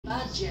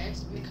budget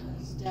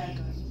because Dad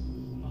goes,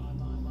 bye,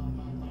 bye, bye,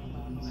 bye, bye,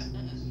 bye, bye.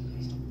 No,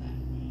 stop that.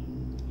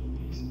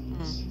 I'm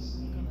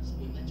gonna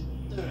split that to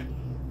a third.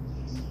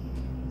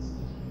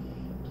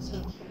 I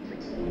said, oh,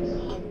 we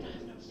don't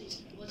have no these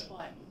people, let's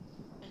buy it.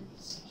 And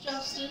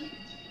Justin,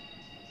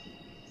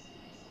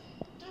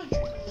 don't you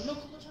go and look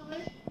all the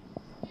time?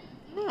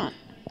 Huh.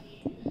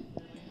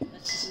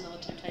 That's just another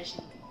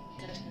temptation.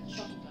 Go to the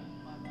shop and go,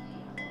 buy, buy,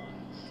 buy,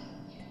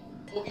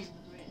 buy. Or even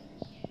the bread.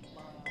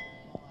 Buy, buy,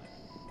 buy.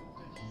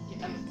 Get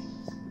everything.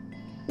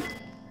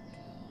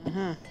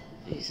 Uh-huh.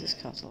 Jeez, this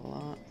costs a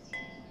lot.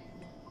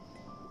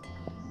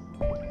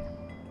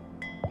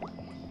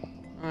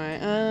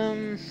 Alright,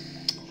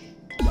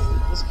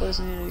 this place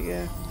I need to go.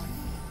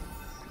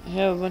 I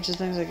have a bunch of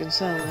things I can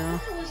sell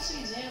now. Oh, let's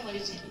see, there,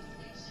 lazy kid.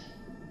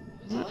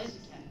 It's a lazy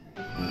cat.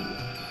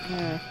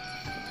 Yeah.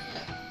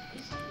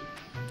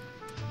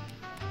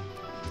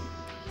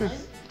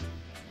 Lazy?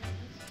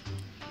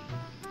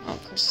 Oh, of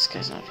course this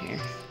guy's not here.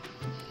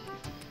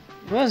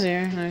 He was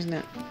here, no he's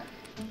not.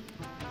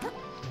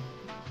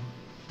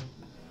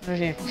 Right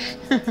here.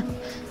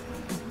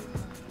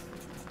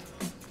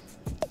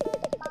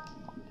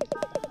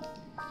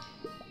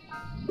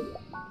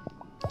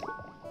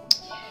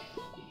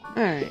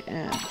 Alright,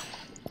 yeah.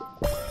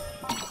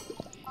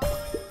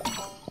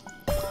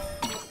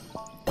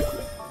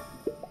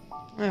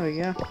 There we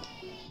go.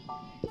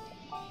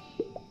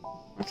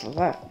 What's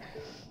that?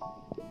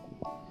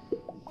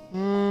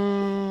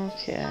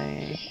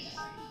 Okay.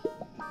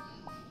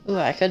 Ooh,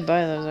 I could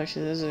buy those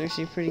actually. Those are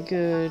actually pretty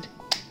good.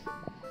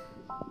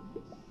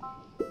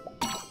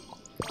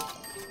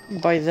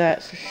 Buy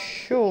that for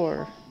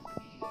sure.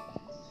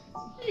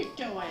 What are you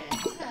doing?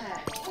 Hey,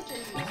 what are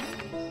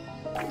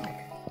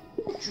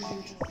you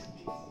doing?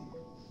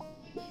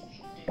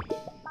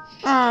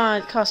 Ah,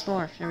 it costs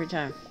more every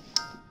time.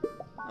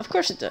 Of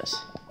course it does.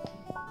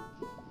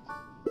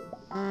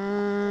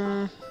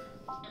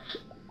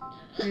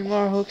 Need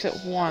more hooks at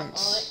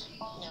once.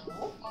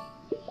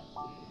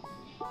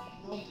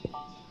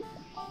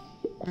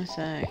 No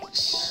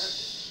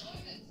thanks.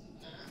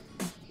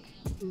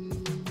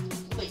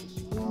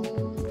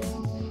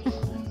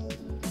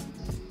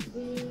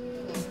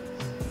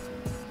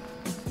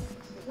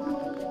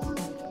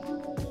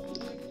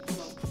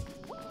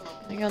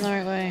 I think I'm the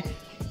right way.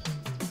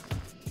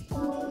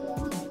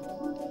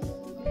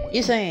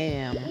 Yes, I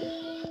am.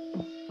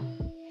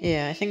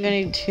 Yeah, I think I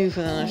need 2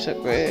 for the next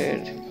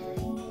upgrade.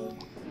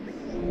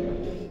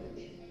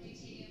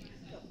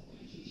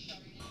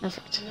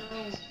 Perfect.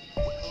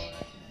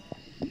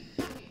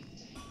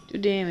 2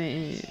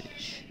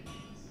 damage.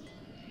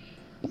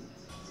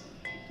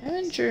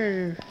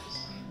 Adventure.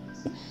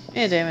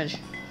 Yeah, damage.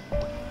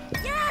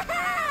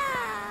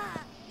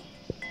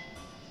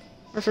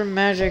 Or for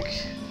magic,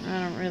 I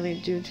don't really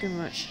do too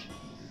much.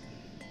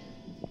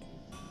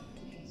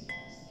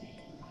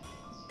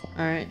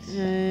 Alright,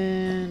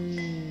 and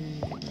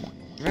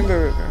Rainbow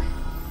River.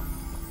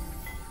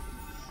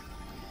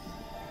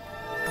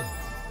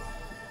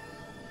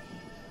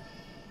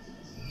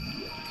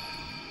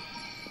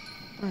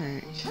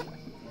 Alright.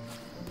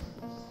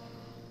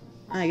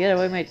 I gotta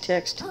away my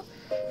text.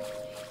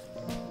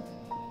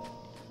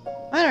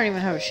 I don't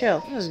even have a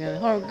shell. This is gonna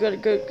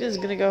this is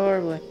gonna go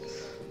horribly.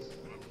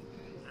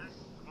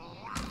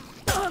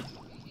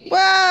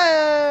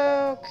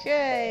 Whoa!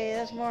 Okay,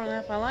 that's more than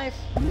half my life.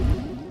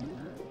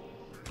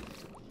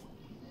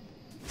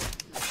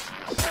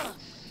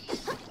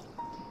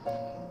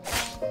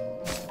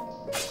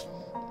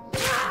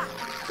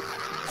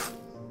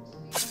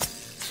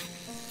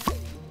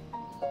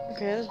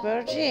 Okay, that's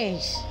better.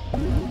 Jeez.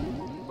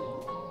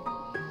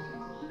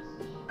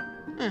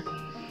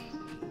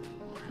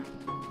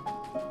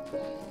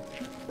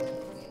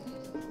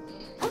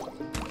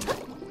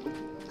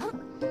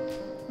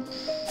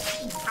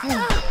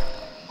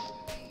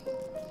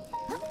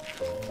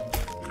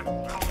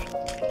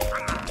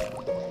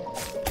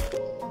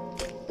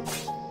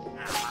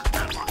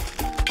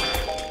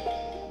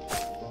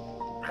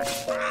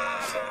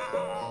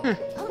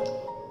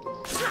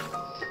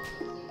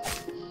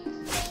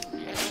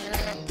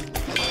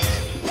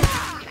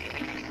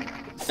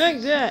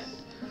 Take that!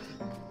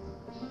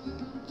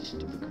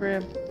 Stupid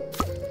crab.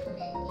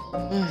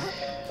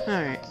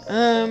 Alright,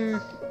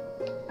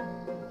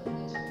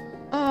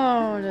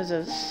 oh, there's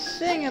a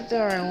thing up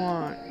there I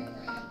want.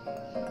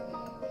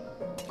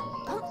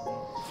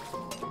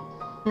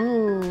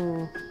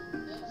 Ooh.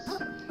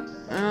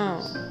 Oh,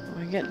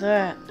 I get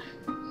that.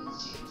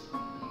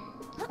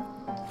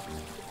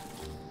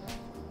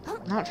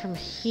 Not from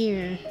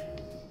here.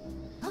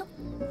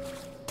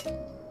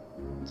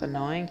 It's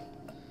annoying.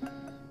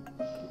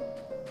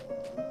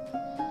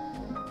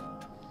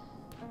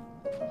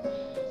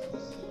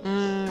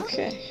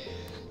 Okay.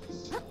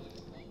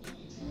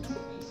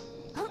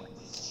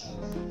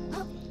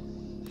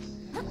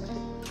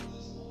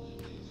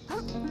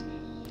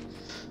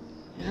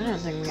 I don't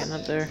think I'm getting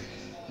up there.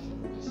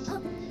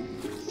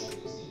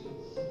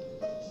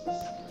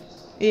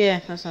 Yeah,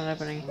 that's not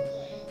happening.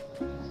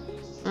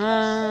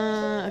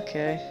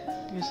 Okay.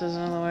 I guess there's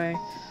another way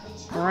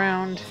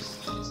around.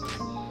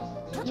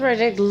 That's what I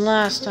did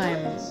last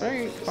time.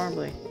 Very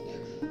horribly.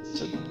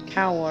 It's a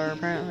cow water,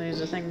 apparently,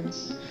 is a thing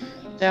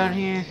down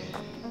here.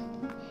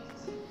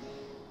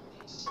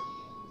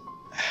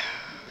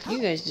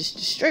 You guys just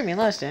destroyed me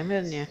last time,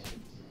 didn't you?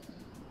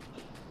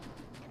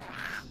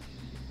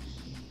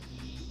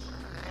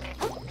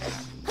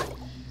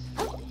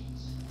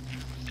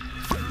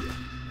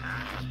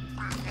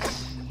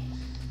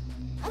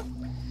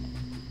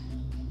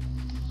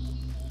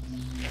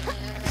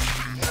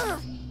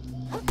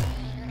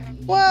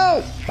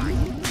 Whoa!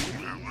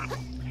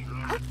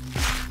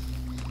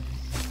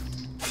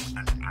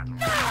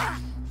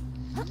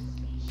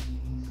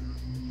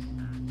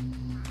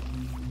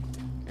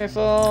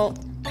 Careful.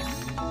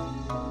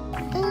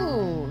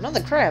 Ooh,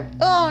 another crab.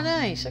 Oh,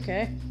 nice.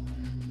 Okay.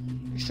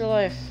 Extra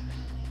life.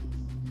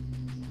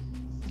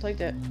 I'll take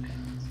that.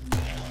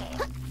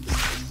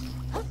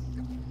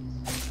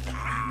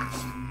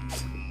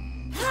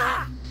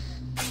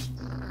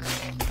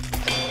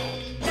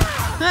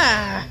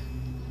 Ah!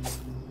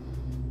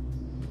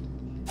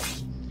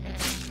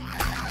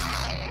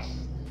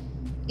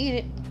 Eat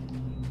it.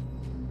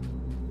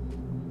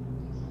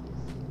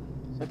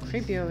 So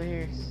creepy over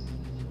here.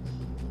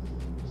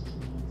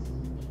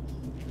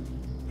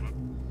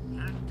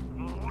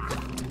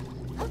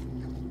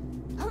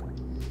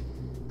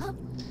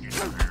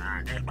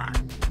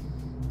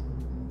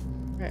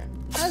 Okay.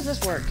 How does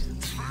this work?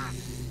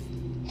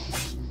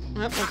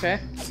 Oh, okay.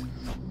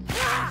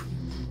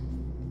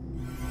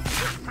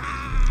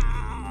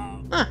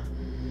 Huh.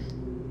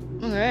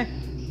 Okay.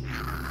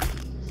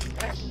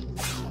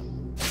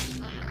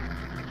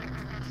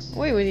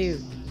 Away with you.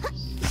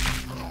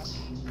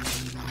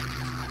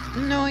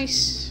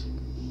 Nice.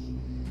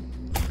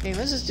 Okay,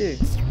 what's this do?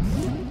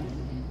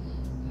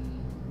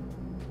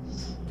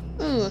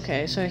 Ooh,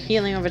 okay, so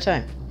healing over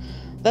time.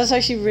 That's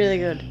actually really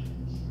good.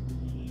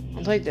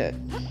 I'll take that.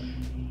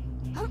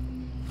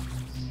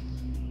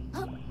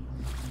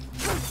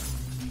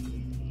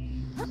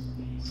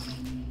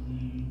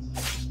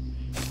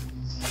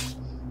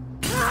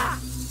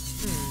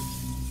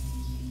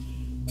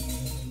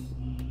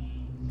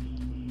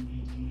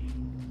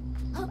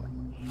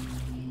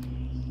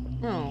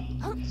 Oh.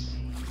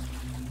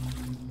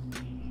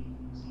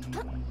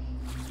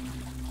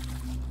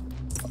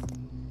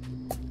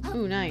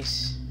 Ooh,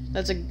 nice.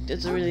 That's a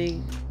really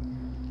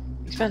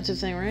expensive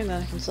thing, right?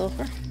 That I can sell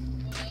for. I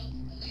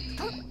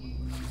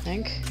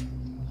think.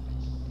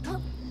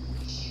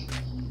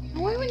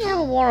 Why would you have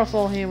a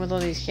waterfall here with all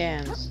these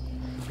cans?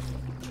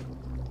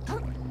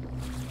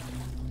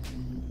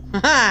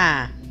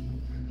 Haha!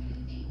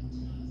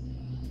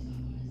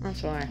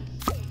 That's why.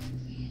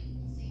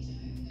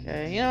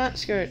 Okay, you know what?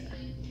 Screw it.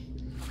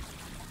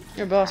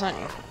 You're a boss, aren't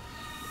you?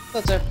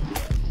 What's up?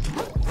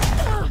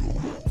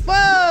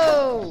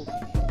 Whoa!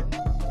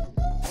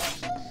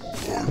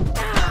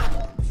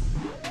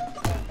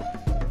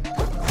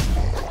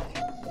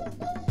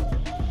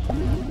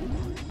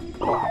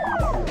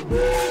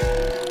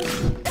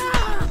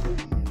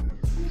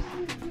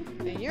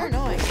 Hey, you're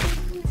annoying.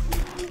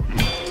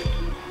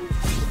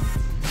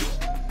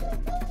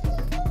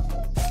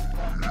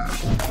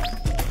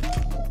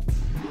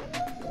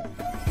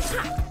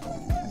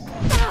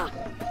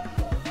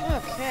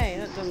 Okay,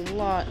 that does a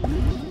lot.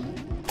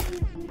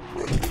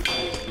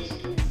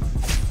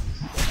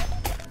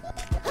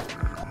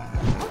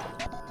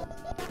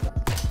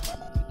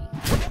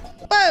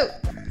 Whoa!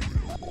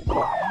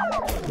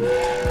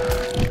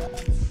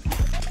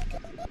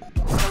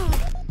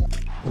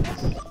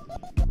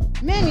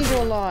 Man, you do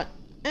a lot.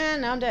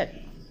 And now I'm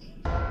dead.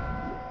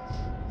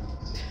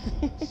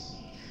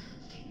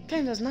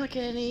 Game does not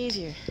get any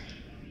easier.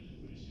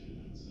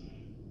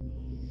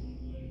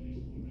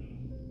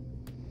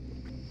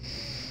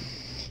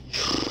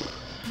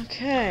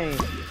 Okay.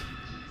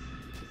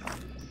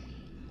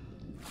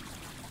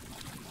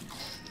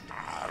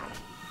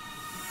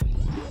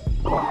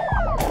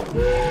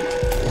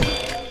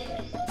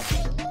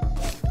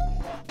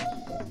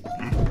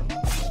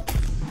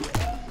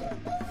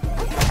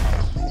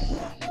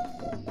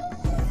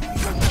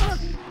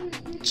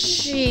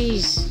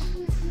 Jeez.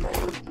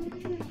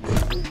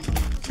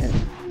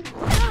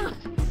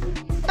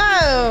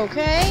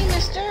 Okay,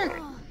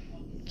 mister.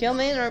 Kill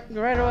me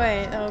right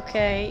away.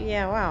 Okay,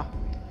 yeah, wow.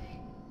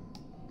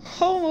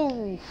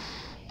 Oh.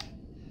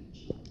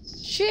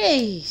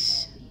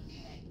 Jeez.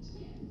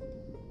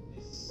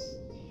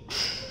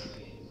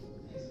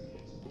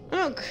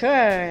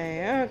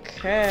 Okay,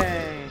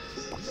 okay.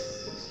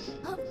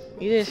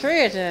 You did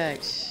 3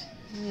 attacks.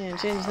 Yeah,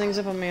 change things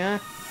up on me, huh?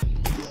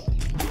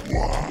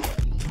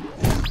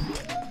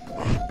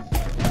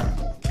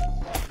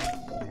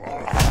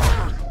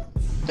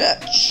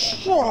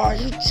 Oh,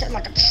 you hit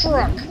like a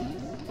truck.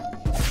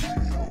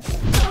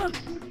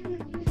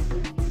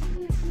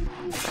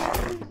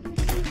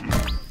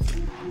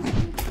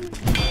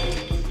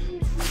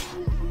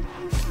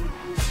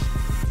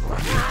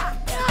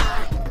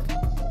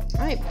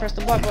 Alright, press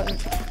the block button.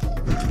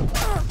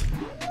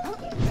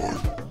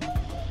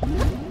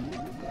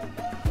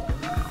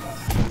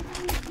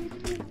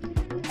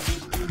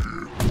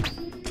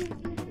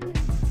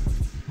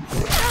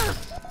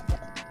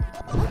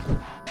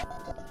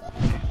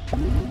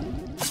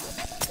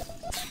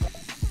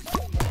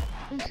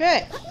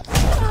 Okay.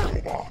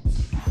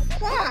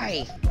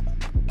 Why?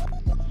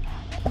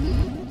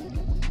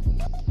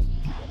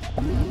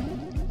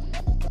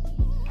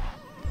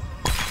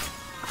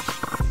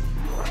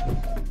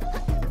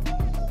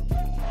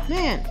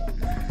 Man.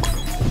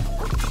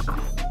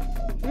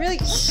 You really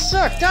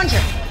suck, don't you?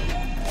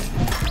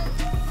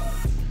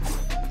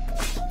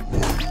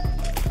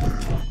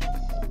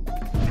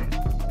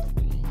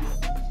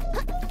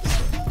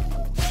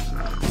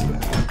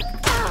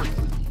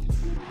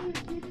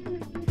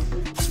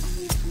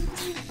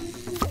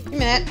 Give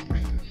me that.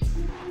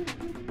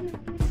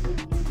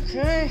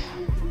 Okay.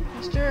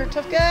 Mr.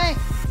 Tough Guy.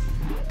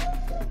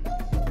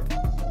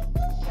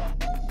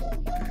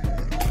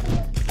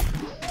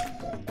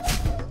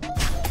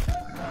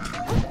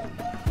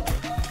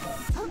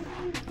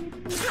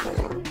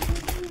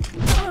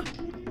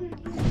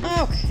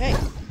 Okay.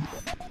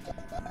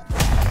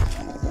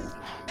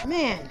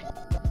 Man.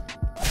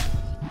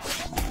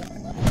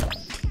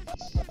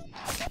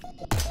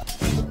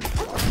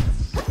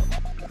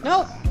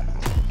 Nope.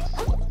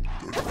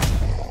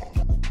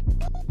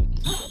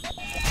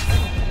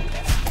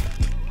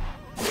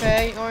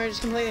 Okay, or you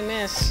just completely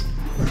miss.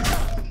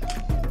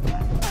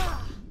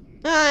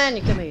 Ah, and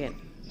you kill me again.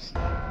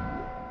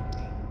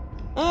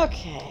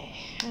 Okay,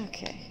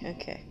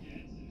 okay.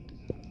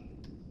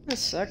 That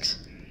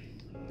sucks.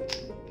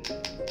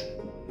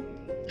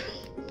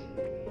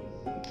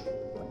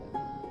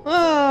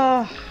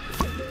 Oh,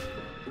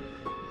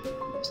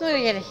 it's not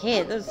gonna get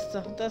hit. That's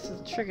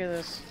the trick of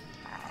this.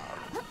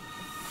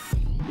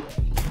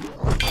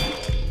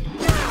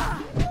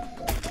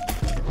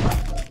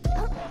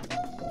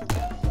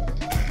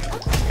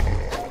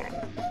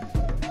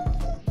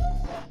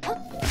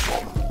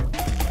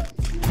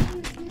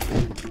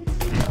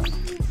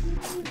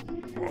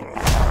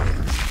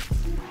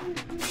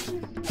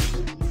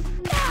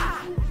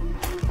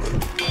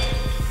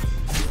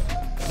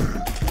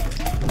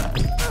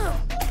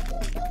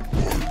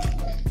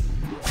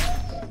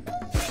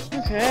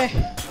 Okay.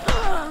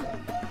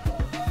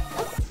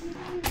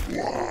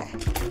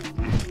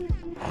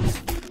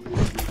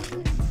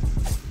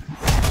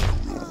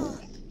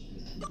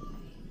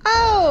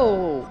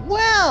 Oh,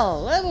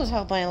 well, that was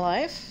help my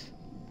life.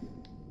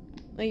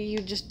 Like you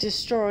just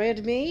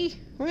destroyed me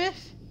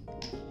with?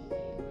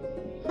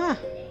 Huh.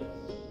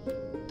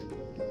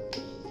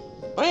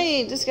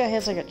 Wait, this guy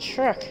has like a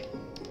truck.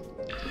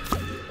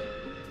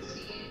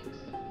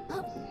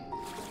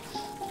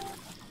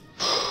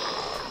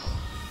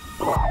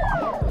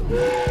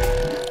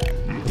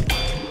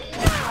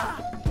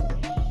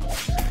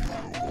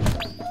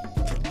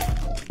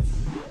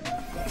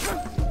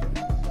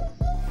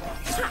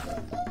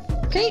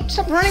 Can you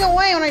stop running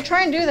away when I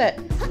try and do that?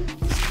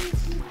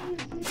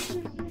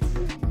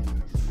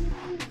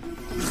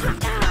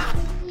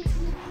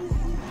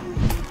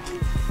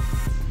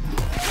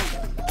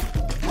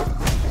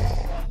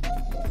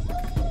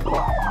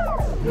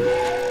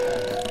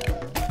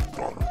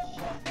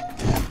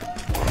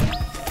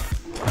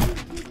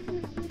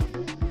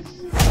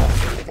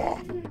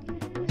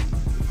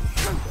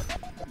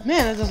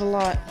 Man, that does a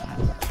lot.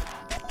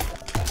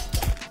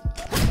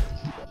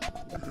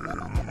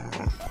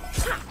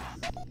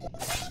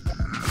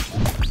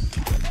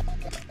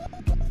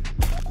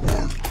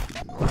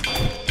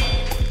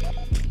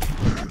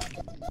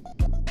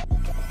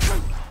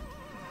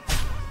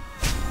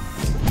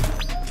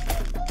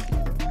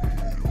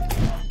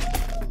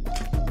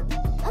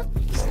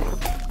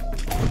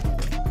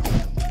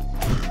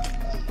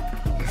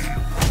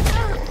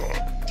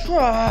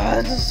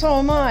 Oh, this is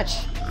so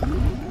much. No.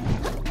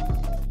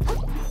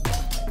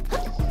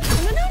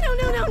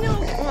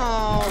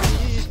 Oh,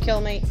 did you just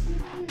kill me?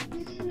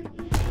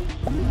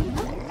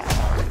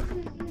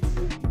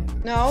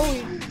 No,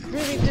 you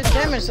really did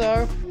damage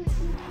though.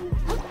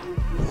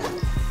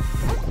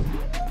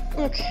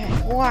 Okay,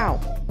 wow.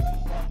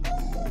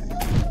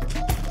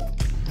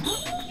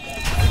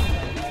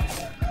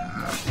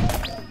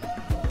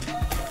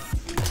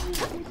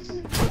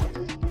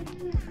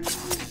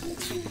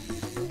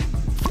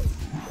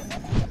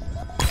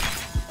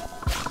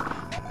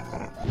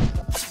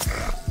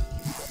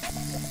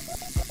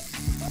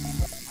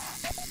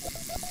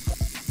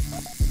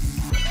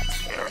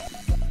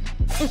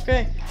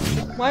 Okay.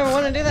 Why would I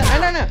want to do that? I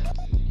don't know.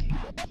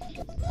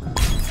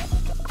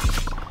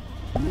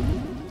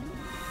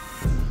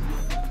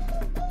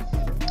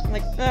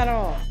 Like that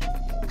all.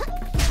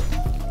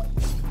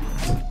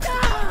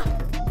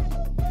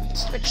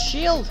 Stupid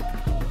shield.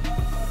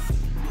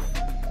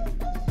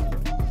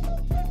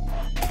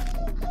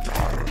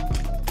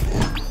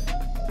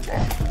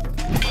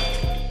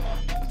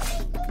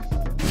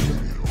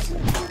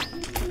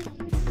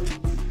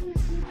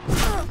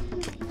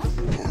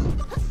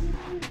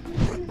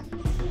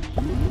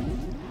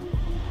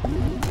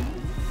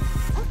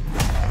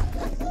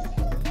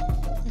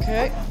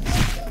 Okay.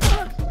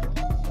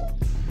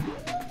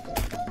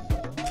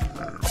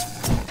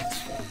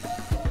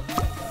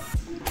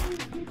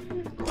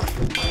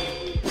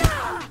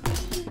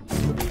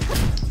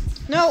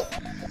 No.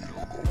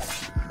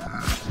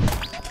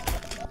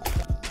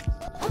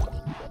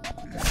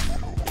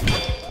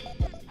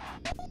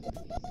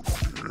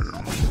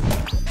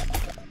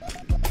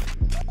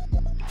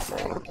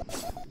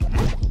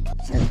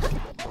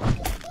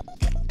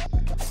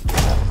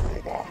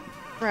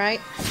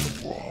 Alright.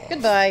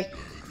 Goodbye.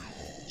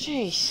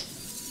 Jeez.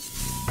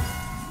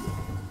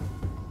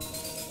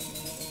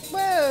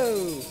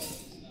 Whoa!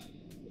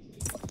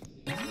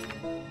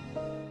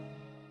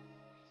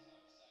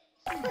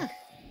 Huh.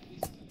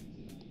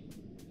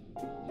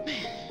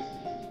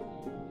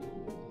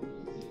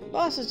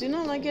 Bosses do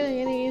not like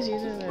getting any easier,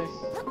 do they?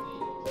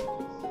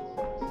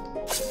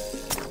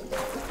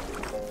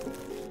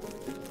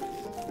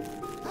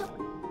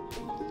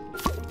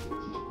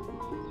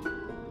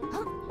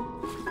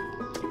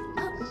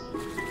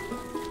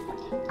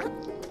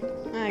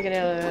 Get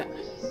out of it.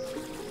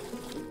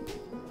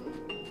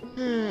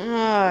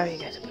 Oh, you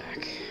guys are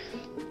back.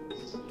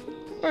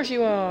 Of course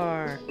you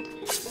are.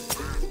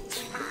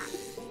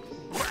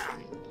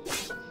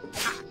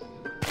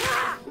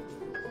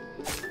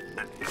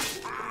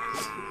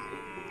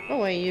 Go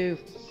away, you.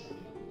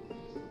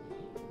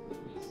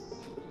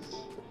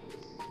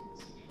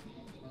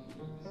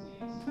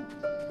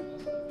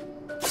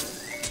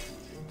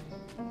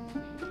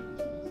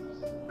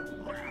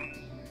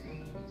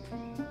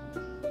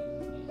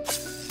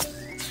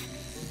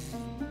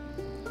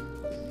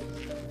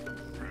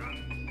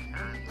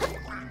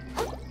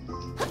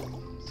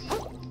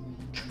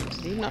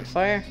 Did he not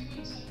fire?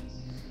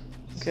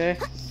 Okay.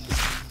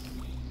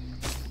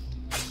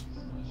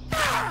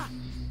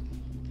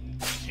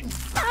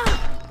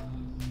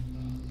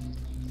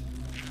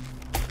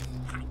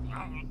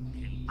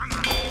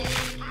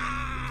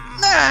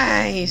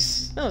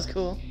 Nice! That was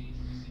cool.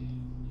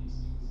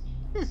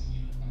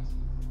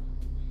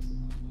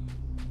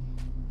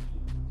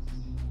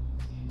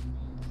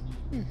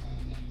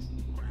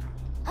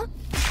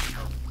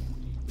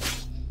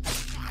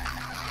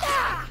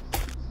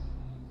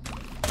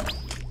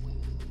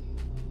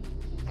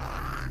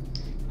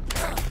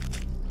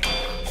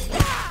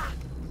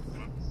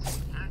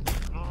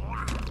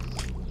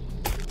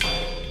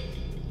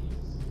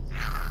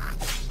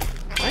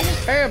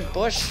 Fire a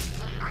bush.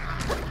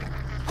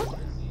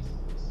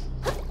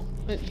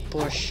 It's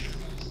bush.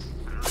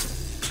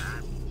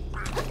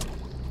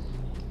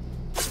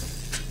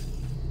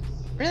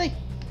 Really?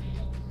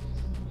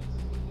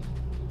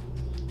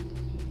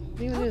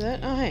 You even do that?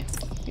 Oh hey,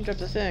 you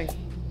dropped the thing.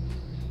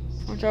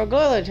 What's our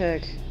glow I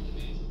take?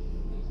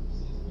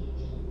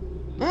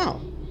 Oh,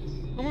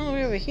 I'm all the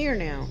way over here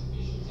now.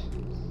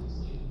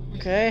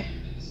 Okay.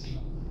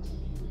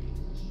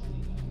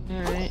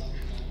 All right.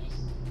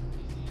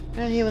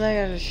 Down here when I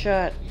got a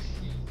shot.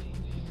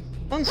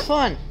 Sounds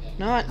fun.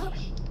 Not.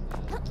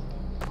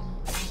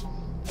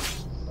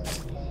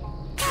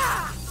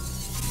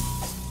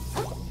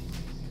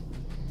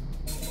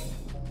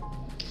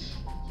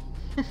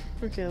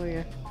 Okay, there we go.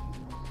 It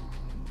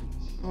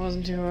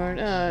wasn't too hard.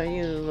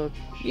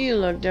 You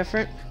look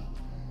different.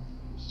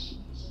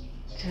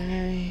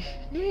 Okay.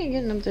 You ain't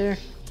getting up there.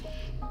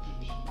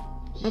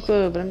 No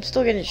clue, but I'm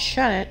still getting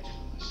shot at.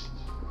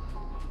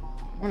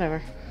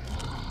 Whatever.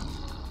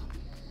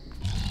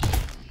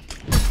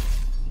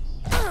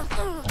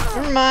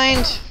 Never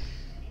mind.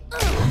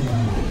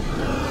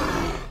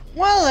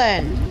 Well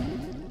then.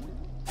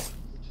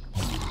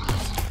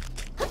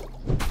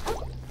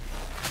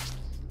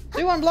 Do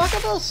you want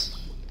blockables?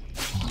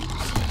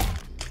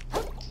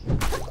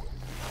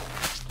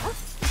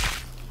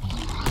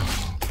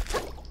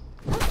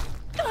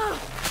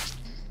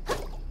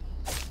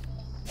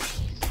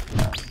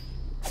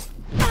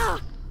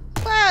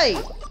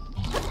 Why?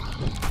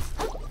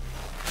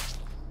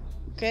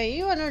 Okay,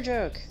 you are no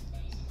joke.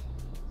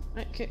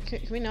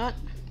 Can we not?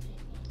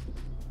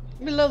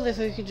 It'd be lovely if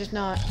we could just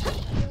not.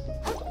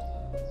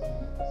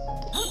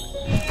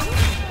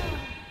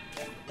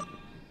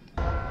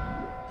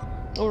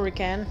 Or we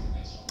can.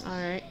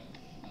 Alright.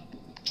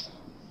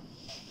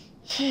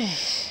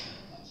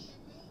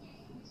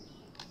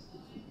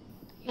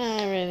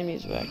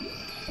 Enemies back.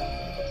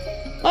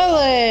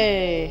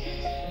 Lovely!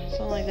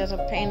 Sounds like that's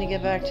a pain to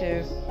get back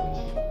to.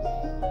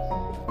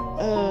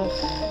 Ugh.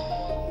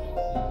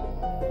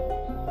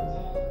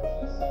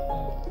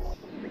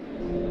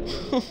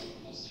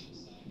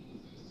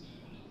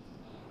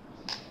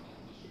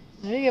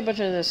 I need to get a bunch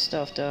of this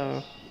stuff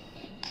though.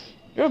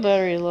 Your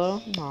battery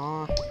low.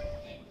 Aw.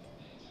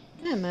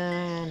 Yeah,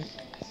 man.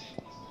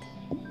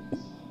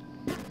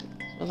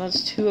 So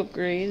that's 2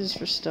 upgrades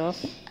for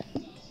stuff.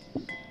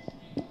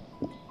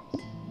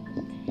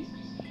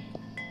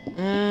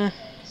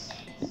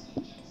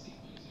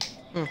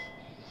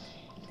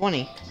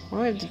 20. What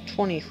do I have the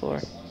 20 for?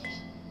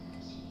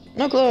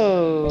 No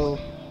glow!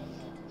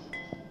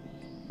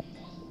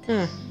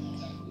 Huh.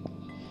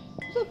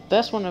 It's the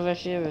best one I've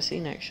actually ever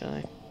seen,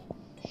 actually.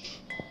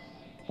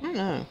 I don't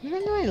know. Which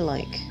one do I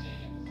like?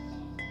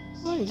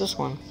 I like this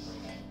one.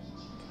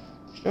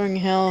 Restoring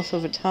health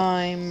over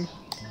time.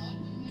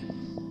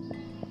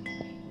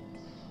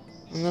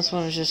 And this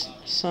one is just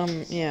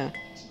some, yeah.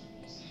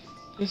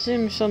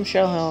 Consume some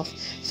shell health.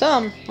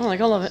 Some! I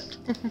like all of it.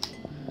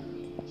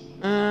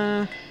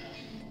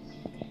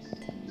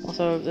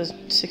 Also, there's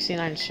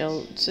 69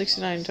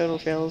 total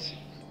shells.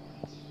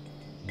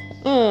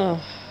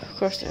 Oh, of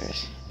course there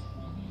is.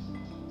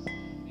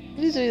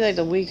 needs to be like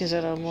the weakest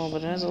out of them all,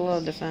 but it has a lot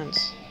of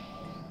defense.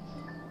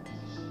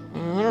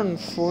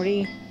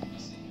 140.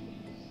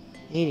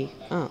 80.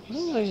 Oh, this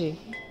is actually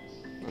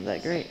not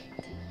that great.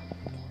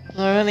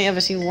 Well, I've only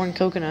ever seen one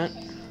coconut.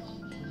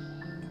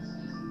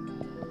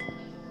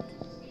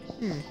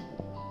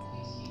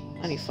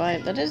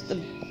 95. That is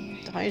the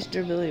highest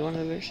durability one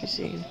I've actually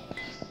seen.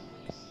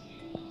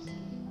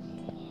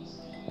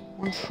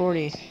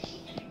 140.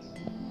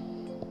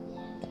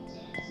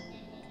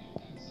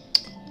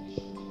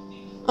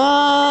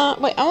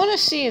 Wait, I want to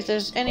see if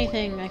there's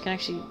anything I can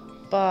actually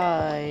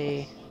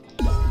buy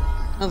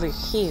over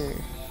here.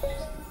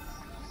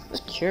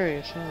 Just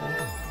curious, really.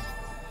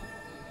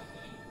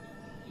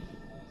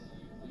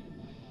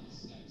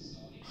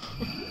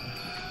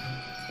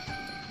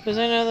 Because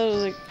I know there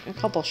was like a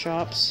couple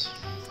shops.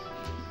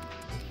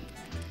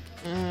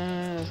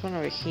 There's one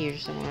over here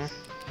somewhere.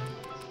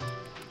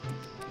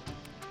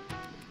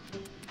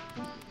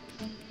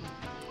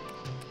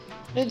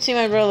 I did see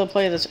my brother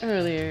play this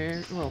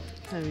earlier. Well,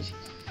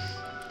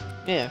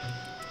 yeah.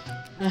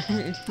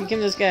 You give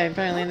this guy,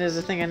 apparently there's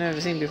a thing I've never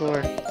seen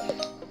before.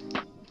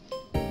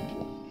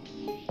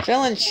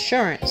 Shell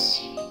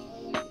insurance.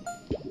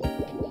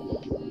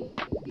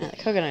 Yeah, the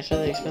coconut's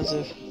really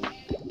expensive.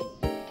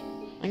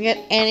 I can get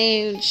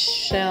any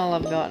shell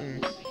I've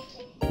gotten.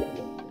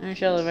 Any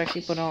shell I've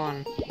actually put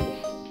on.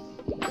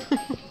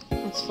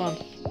 That's fun.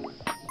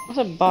 I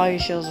also buy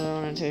shells if I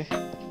wanted to.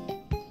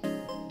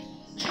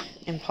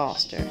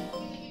 Imposter.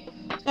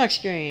 Smoke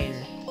screen.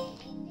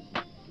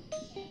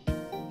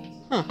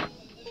 Huh.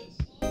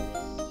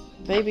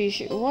 Baby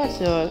what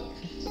the?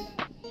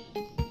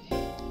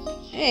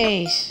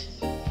 Jeez.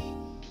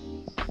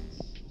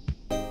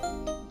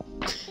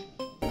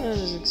 That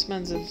is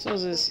expensive. So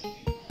is this.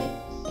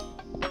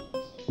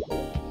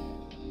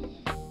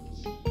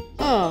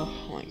 Oh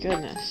my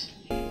goodness.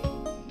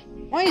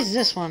 Why is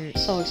this one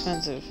so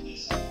expensive?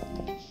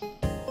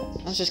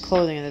 That's just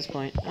clothing at this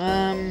point.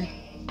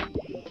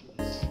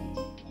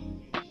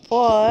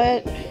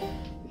 But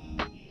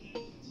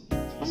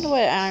what do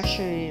I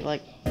actually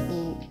like?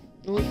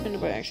 Which one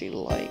do I actually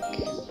like?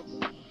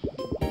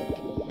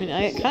 I mean,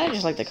 I kind of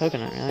just like the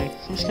coconut, really.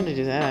 I'm just gonna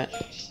do that.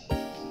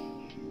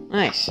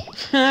 Nice.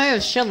 I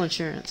have shell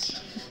insurance.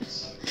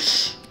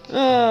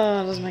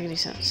 Oh, it doesn't make any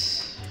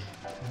sense.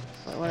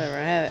 But whatever,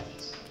 I have it.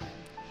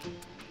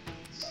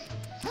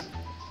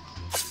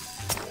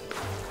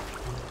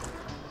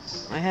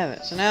 I have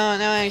it. So now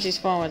I actually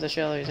spawn with the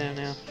shellers in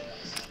now,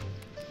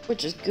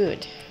 which is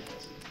good.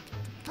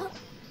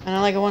 And I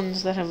like the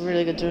ones that have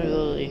really good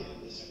durability.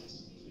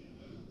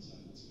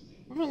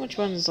 I don't know which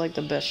one is like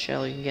the best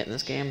shell you can get in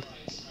this game.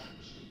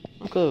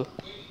 No clue.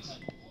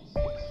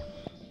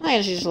 I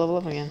guess you just level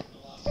up again.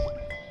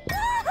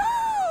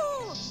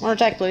 More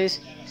attack, please.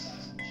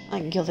 I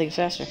can kill things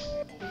faster.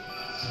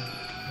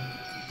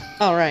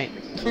 Oh, right.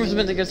 I was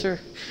meant to go through.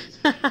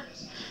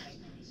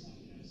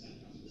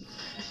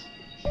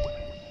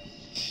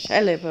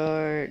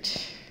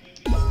 Teleport.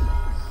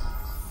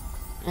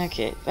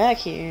 Okay, back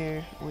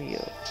here we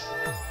go.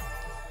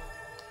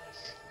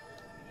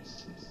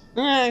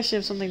 I actually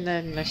have something that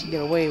I can actually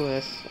get away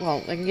with.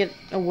 Well, I can get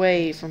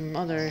away from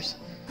others.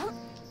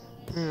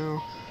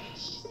 No.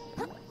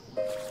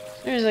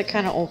 There's like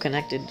kind of all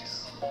connected,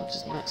 which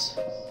is nuts.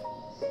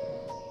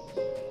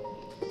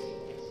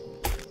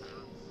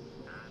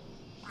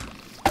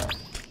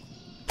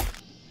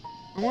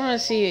 I want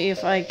to see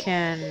if I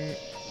can.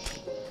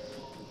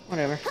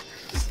 Whatever.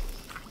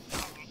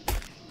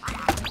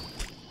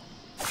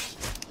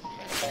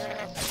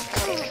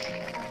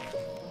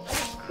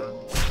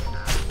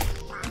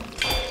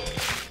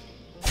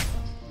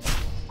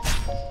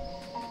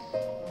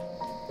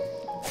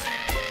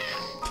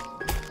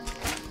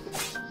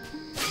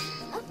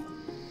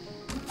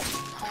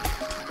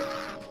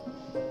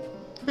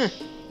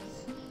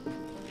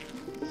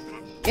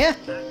 Yeah.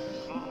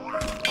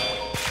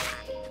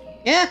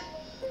 Yeah.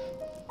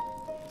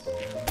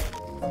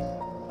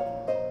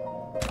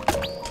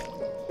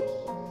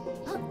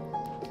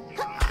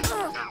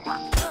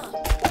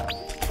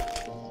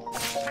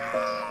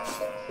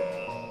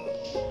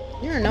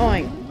 You're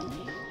annoying.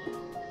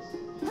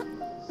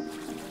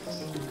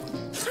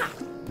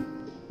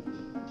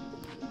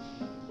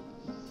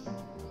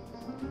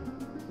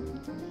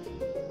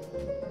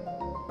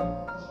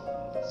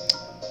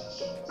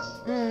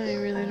 I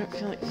really don't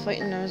feel like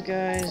fighting those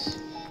guys.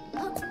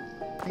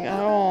 Like, at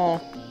all.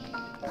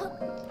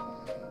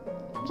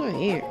 What's over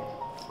here?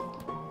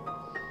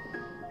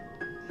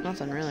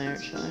 Nothing really,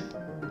 actually.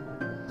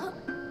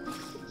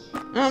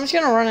 No, I'm just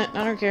gonna run it.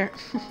 I don't care.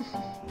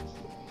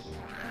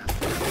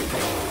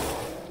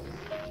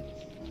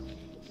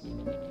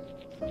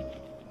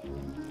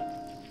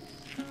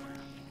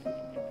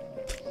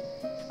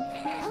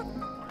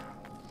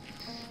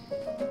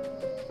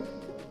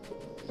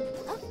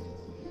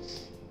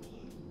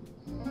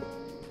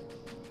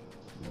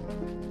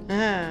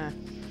 Ah,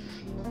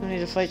 I need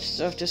to fight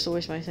stuff just to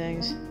waste my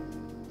things.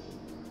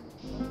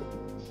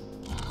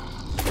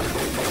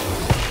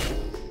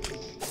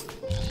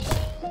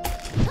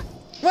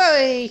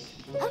 Whoa!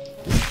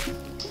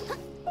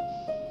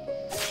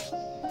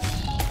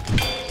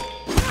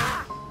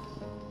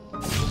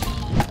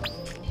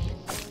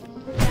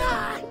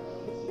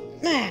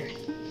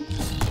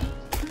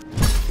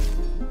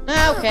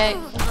 Okay.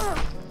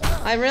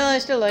 I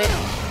realized too late.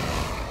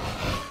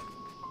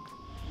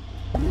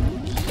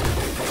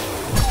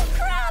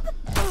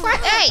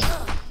 Hey!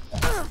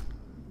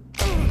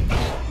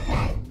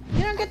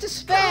 You don't get to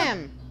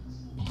spam!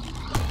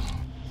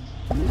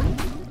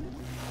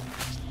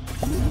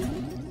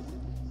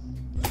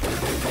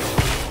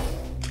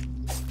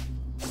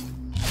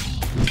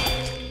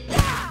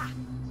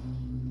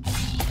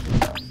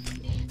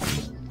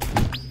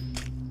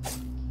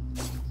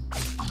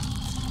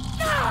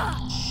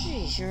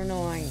 Jeez, you're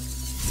annoying.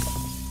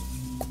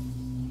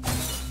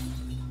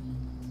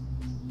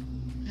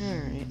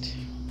 Alright.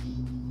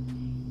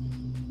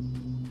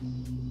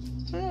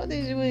 I don't know what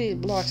these do with these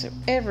blocks are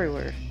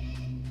everywhere.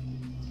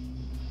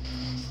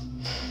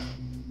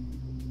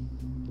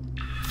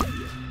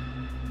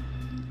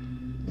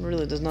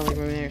 Really does nothing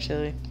for me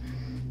actually.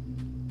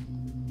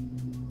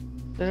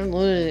 I don't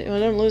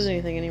lose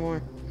anything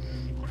anymore.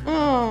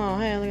 Oh,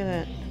 hey, look at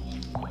that.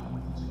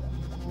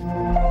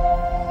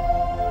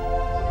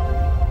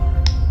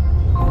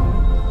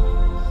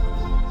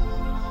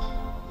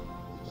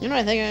 You know,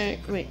 I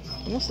think wait,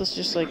 unless this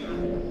just like, I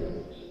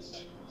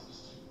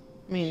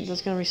mean,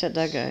 that's gonna reset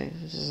that guy,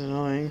 which is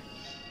annoying.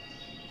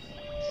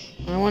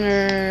 I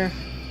wonder,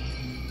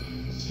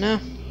 no,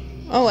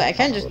 oh wait, I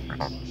can just,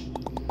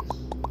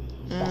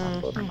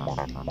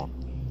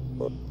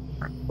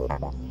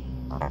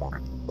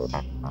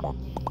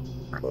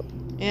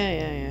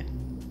 yeah.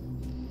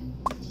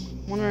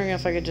 Wondering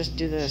if I could just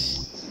do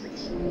this.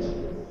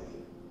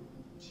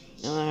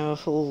 And I have a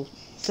full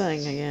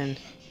thing again.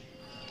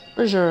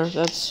 For sure,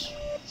 that's...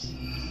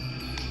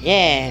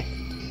 Yeah!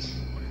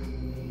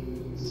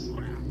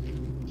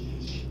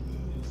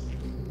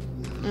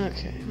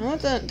 Okay, well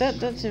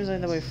that seems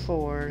like the way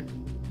forward.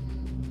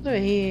 What's over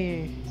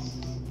here?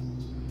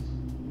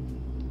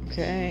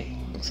 Okay,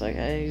 looks like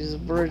I use a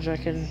bridge I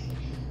can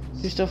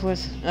do stuff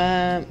with.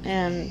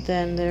 And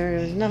then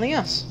there's nothing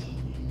else.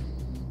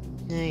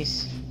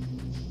 Nice.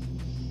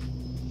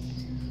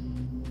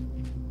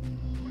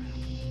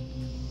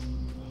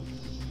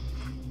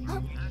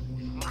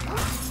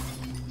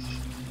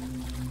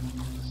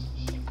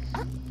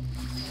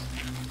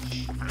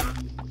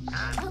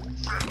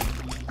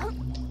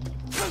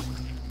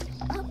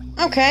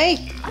 Okay.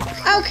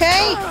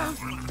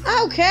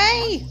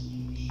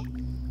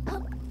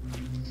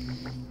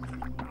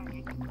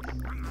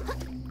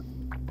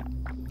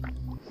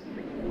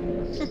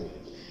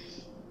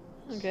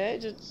 Okay,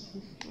 just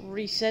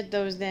reset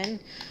those then.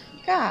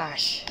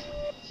 Gosh,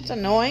 it's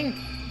annoying.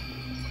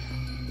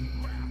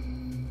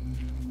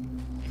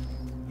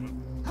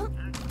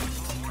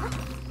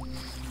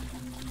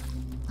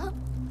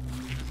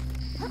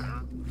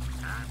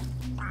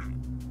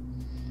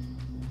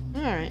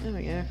 Alright, there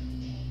we go.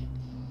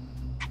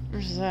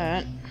 Where's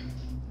that?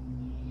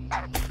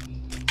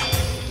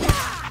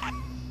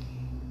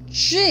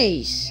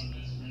 Jeez!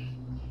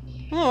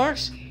 Well, that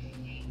works.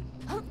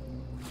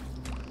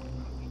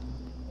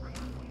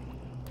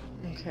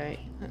 Okay,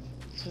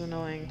 that's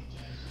annoying.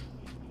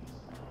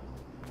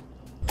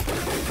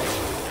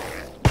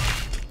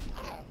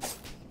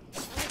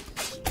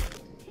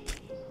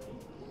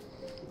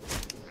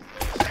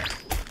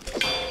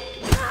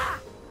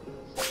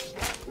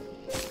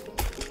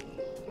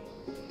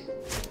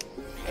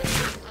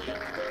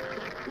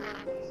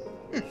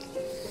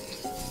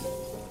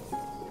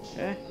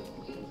 Okay.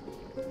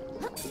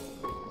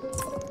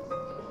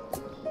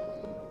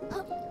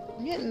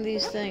 I'm getting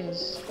these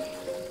things.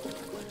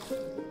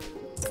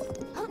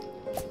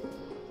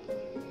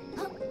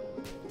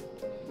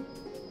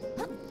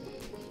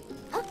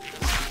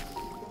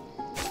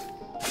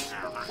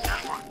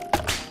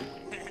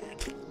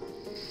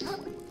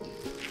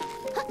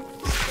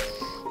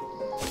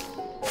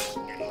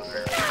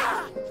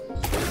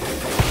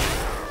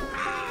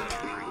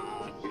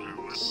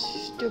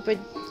 Stupid.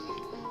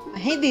 I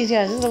hate these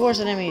guys. This is the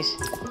worst enemies.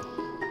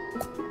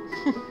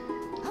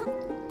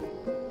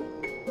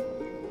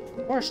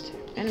 Worst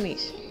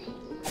enemies.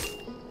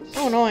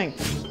 So annoying.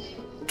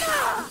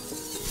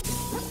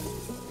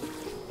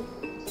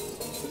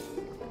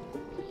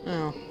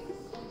 Oh.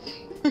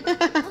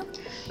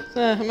 It's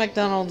a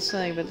McDonald's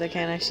thing, but they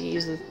can't actually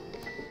use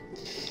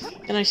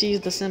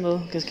the symbol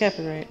because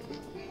copyright.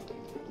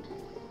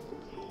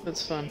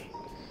 That's fun.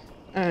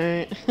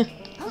 Alright.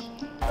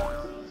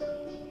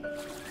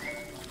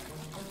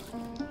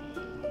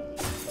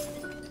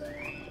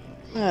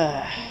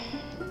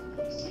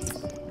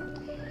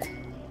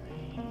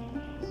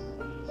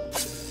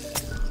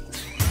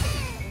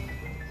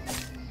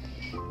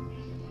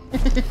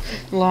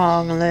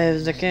 Long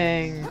live the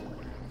king.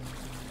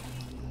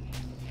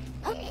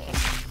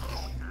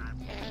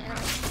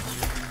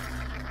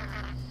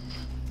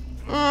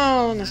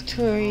 Oh, there's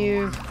two of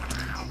you.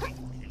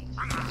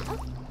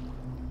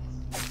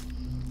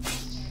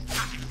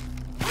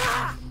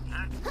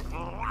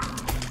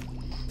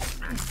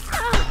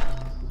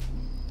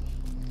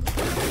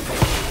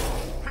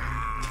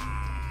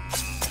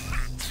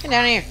 Get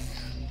down here.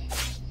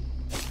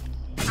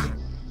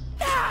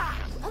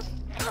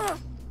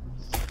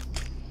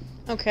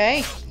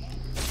 Okay.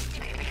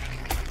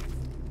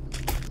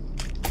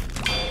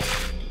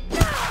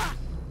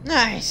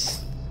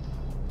 Nice!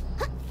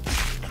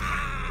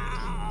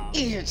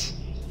 Eat it!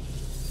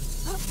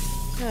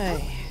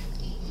 Okay.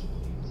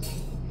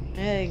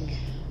 Egg.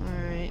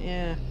 Alright,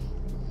 yeah.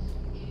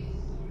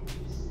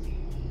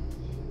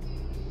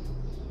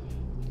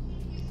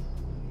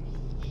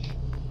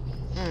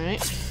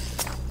 Alright.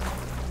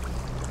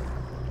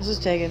 This is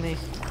taking me.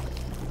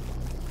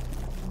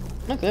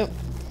 No clue.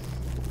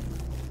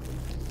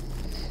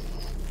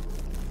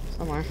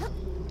 Somewhere.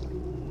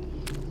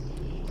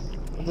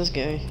 With this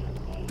guy.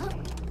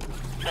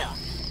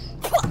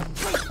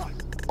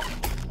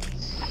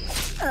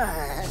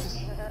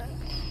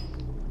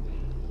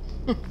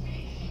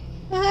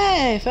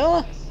 Hey,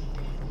 fella.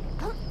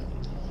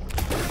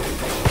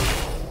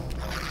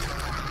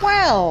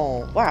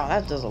 Well, wow,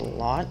 that does a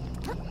lot.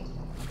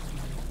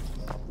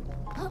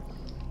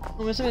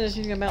 I'm assuming this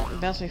is gonna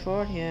bounce me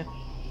forward. Yeah.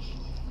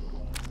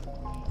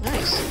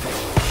 Nice.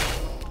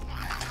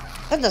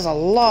 That does a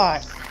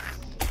lot.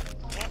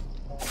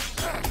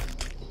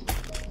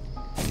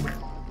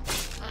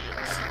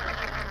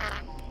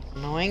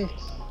 Annoying.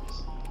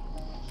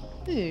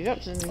 Ooh,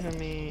 got something for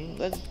me.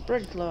 Let's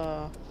bread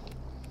claw.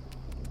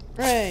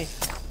 Hooray!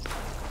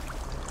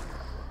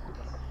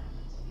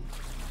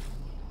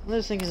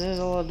 This thing has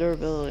a lot of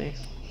durability.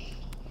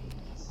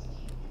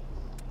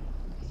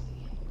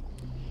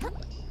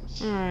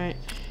 Alright.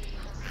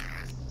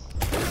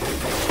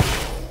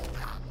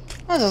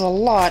 That does a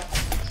lot.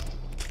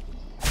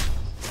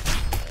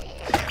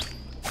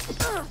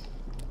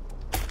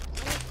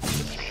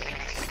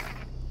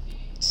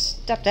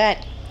 Stop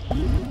that.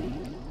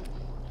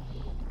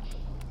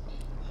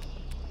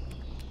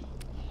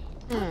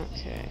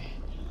 Okay.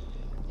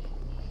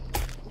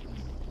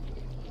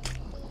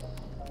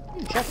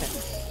 Drop it.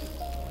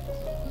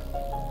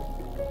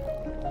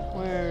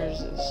 Where is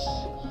this?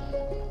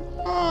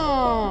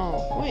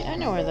 Oh, wait, I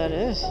know where that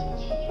is.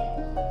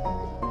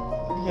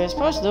 Okay, it's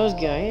past those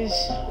guys.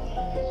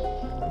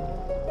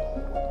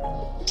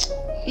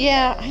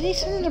 Yeah, I need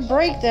something to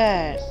break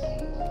that.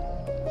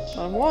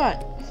 On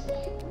what?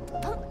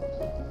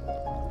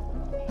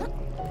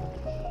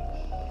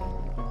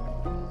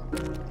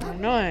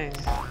 Annoying.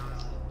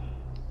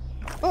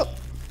 Oh,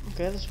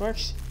 okay, this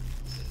works.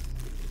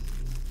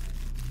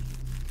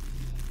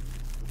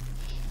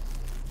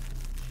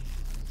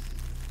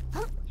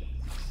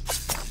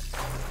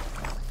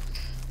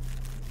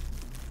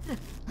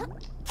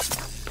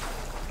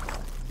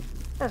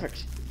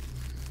 Perfect.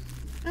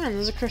 And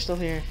there's a crystal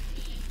here.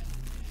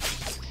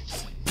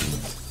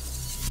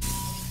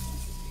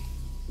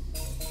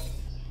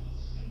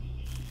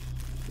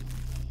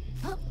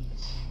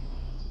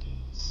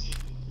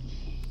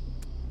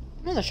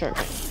 Another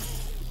shortcut.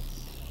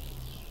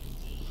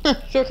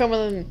 Shortcut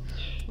within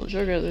one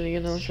shortcut, then you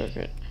get another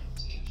shortcut.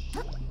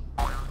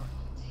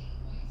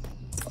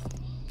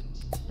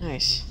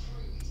 Nice.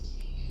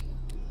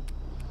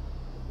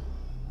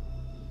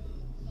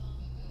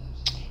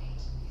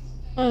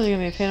 Oh, this is gonna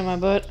be a pain in my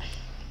butt.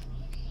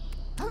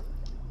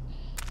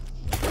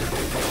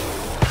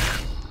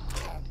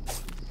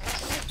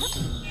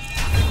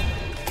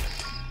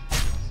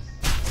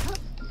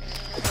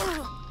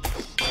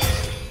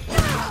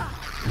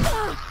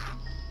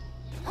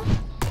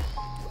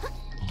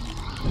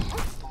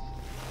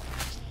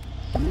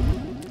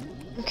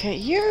 Okay,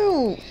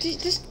 you!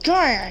 This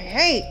guy I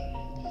hate!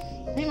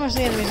 I hate most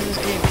of the enemies in this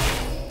game.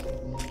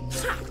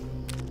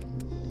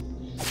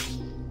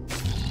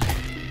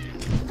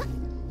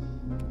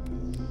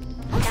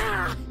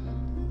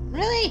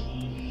 Really?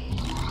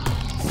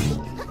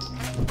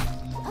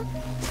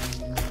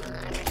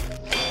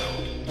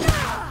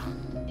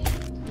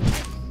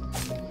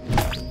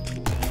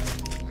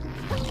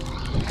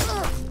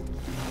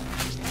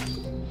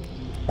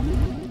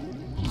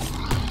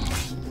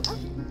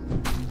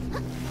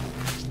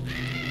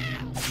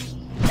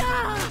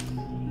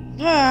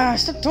 Ah,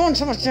 stop doing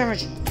so much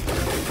damage.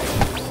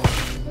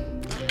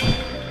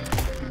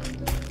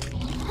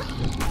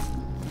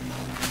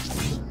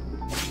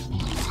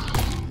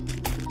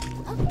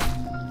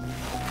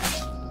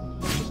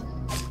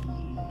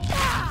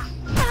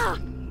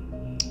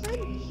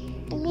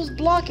 I was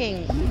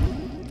blocking.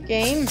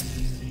 Game.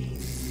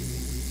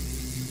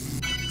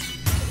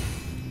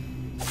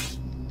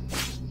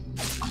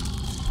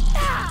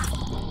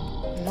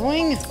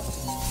 Annoying.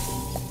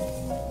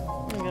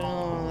 I'm gonna get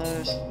another one of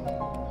those.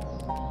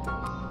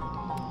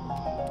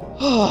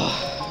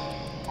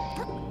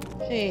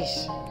 Jeez.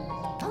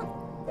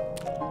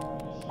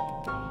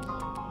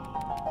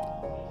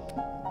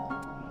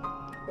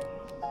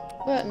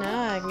 But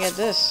now I can get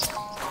this.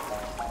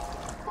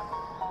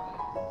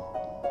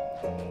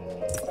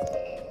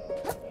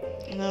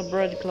 No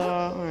bread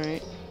claw,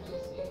 alright.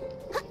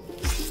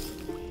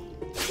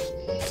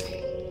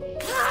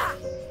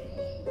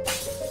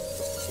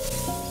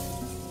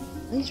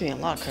 Needs to be a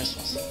lot of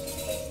crystals.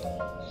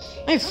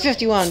 I have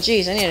 51.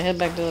 Jeez, I need to head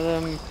back to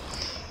the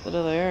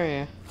other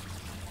area.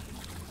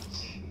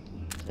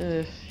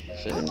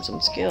 Show them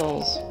some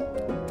skills.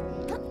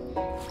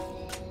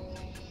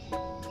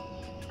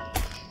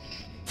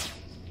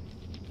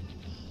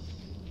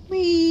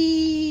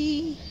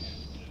 Whee!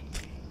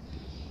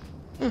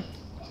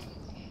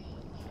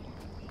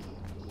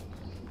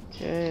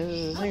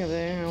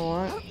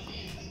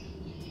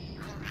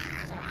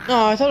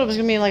 Oh, I thought it was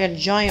gonna be like a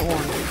giant one.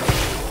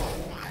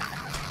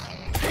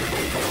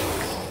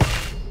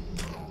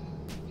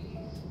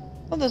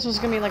 I thought this was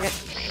gonna be like a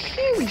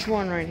huge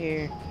one right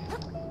here.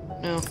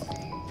 No.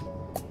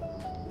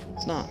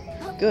 It's not.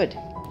 Good.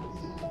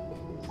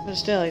 But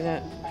stay like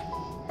that.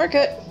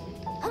 Haircut!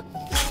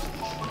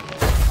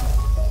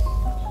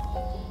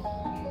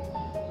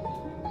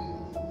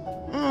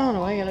 Oh,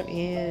 do I get up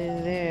here?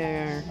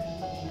 There.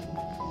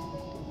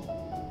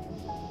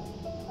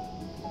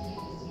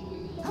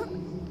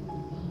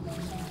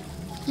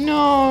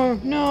 No!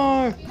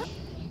 No!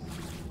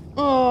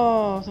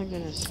 Oh, thank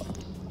goodness.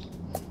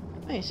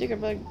 Hey, secret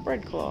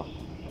bread claw.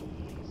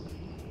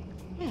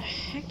 How the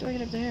heck do I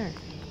get up there?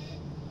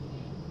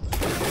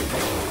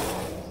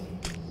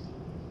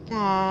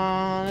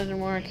 Aww, that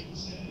didn't work.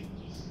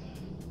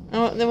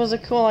 Oh, there was a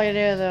cool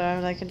idea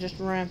though, I could just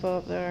ramp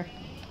up there.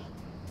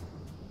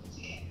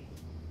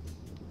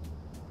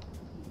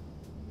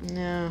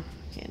 No,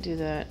 can't do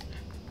that.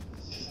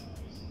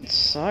 It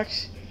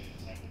sucks.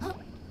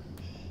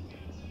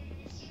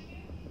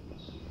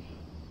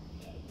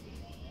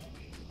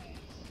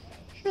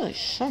 Surely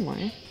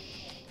somewhere.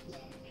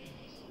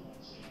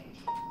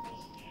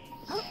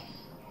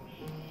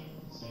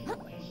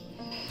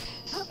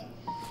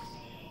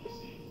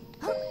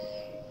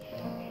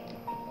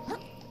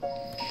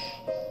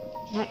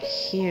 Not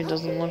here,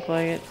 doesn't look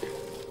like it.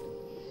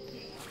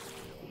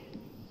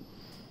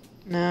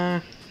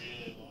 Nah.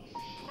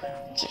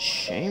 It's a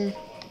shame.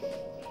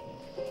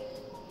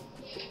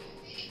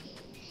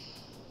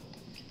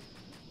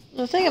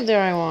 The thing up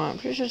there I want.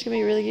 Pretty sure it's gonna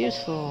be really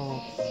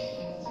useful.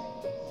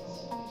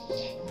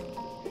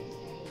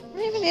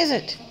 What even is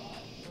it?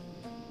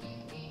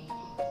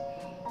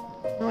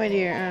 No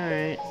idea.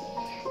 Alright.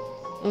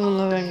 Doesn't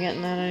look like I'm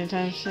getting that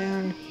anytime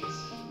soon.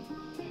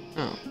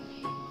 Oh.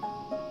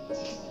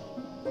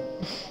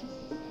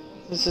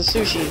 This is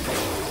sushi.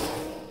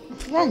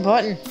 Wrong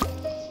button.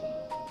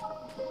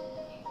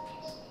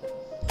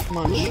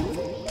 Munch.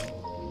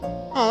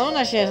 Oh, that one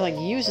actually has like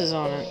uses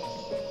on it.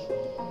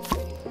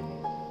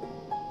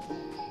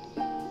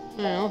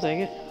 Alright, I'll take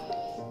it.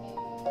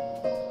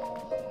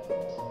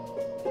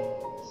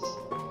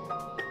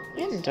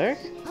 Getting dark.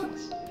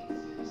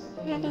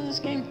 What happened to this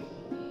game?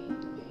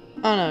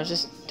 Oh no, it's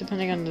just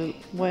depending on the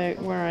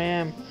where I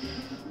am.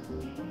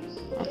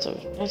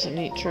 That's a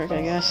neat trick,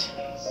 I guess.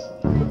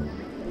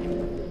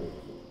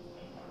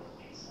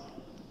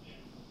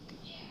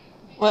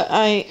 Well,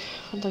 I'd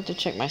like to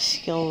check my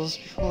skills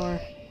before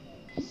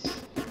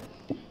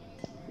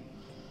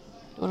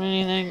doing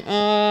anything.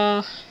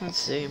 Let's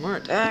see, more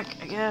attack,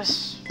 I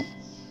guess.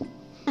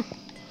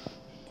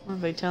 What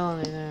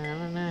vitality there? I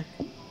don't know.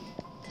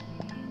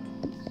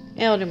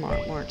 Yeah, I'll do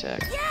more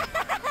attack.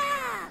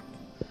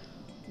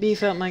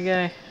 Beef up my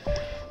guy.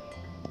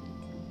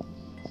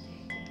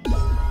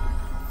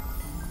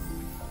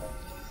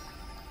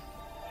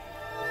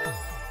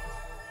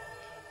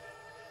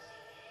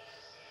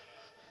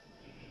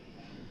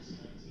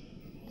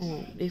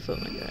 Oh, beef up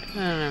my guy. I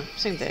don't know,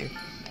 same thing.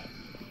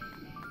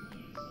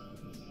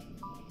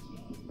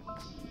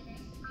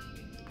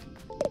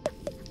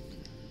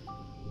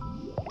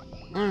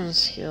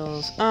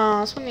 Skills.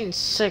 Oh, this one needs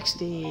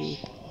 60.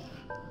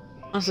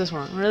 What's this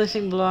one?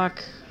 Releasing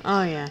block.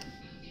 Oh yeah.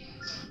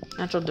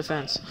 Natural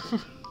defense.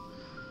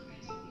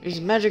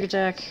 Use magic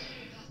attack.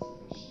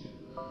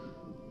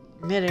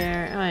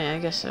 Mid-air. Oh yeah, I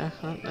guess so.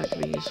 That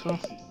could be useful.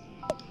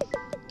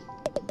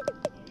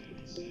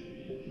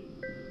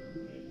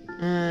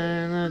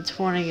 And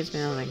 20 gets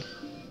me nothing.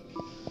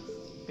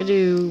 Could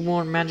do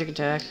more magic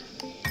attack.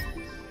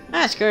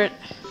 Ah, screw it.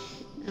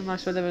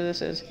 Unlocks whatever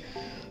this is.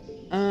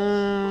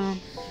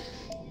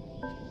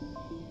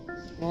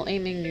 While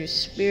aiming your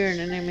spear and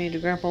an enemy to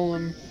grapple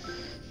them.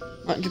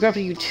 To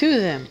grapple you to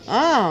them.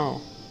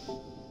 Oh!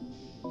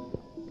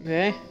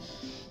 Okay.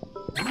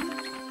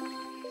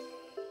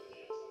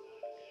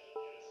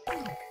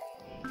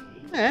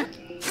 Okay.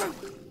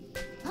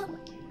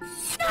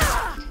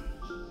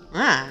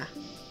 Ah!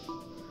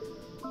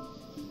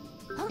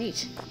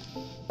 Neat.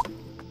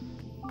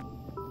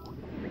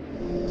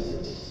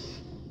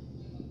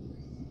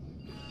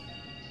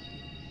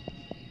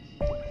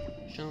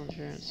 Shell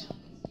insurance.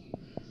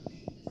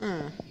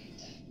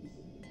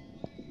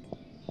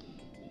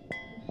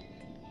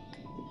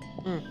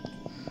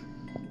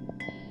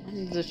 When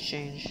did this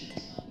change?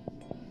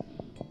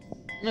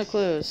 No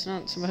clue, it's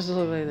not supposed to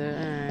look like that.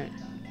 Alright.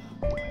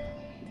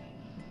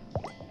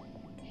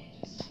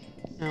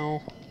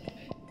 No.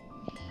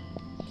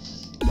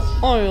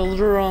 Oil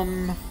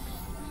drum.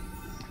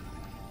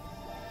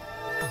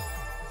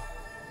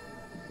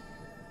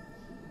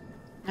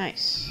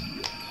 Nice.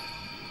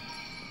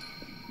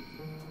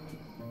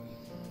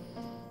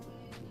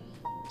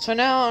 So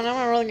now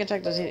my rolling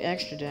attack does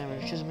extra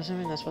damage, because I'm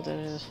assuming that's what that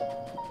is.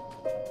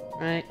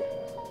 Right?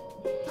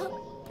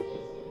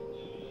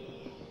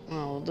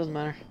 Oh, well, it doesn't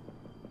matter.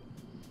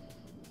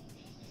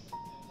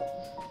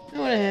 I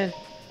went ahead.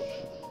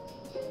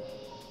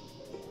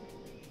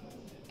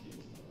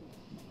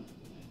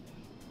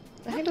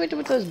 What the heck do I do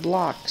with those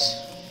blocks?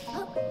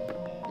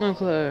 No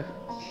clue.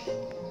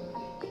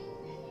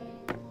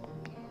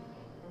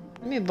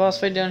 Maybe a boss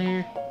fight down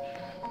here.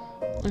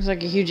 Looks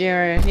like a huge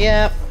area.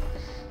 Yep.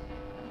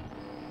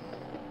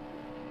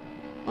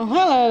 Oh,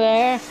 hello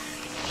there.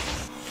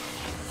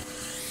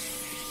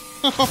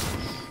 What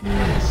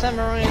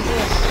samurai is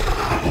this?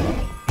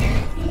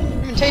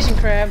 Imitation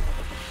crab.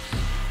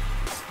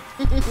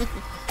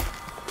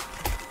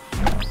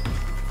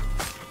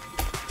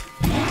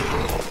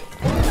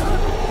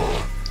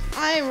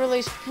 I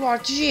released. Oh,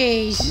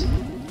 jeez.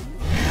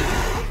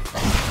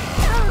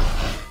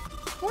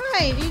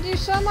 Why do you do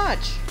so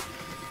much?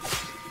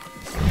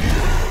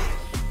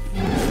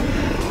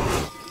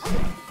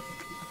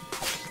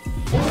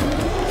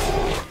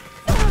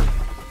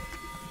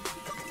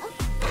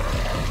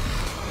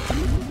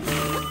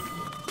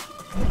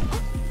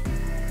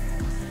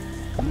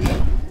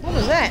 What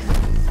was that?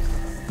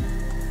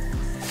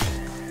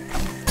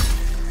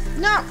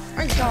 No!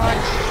 I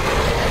dodged.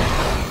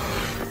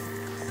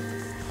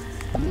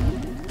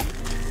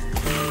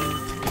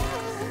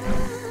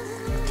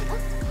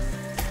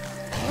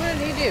 What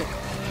did he do?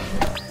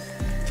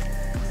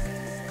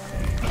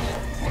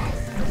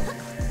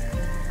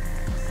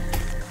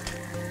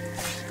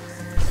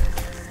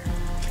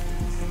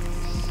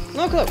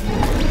 No clue.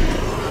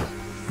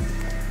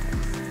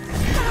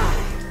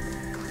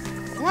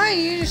 Why do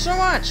you do so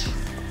much?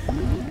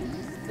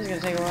 This is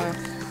gonna take a while.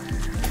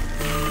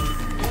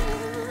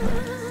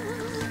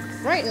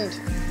 Frightened.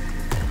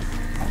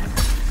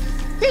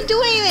 Didn't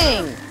do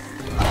anything!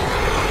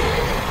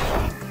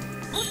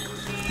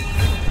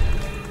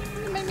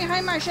 You made me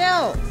hide my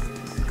shell.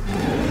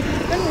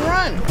 Couldn't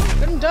run.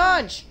 Couldn't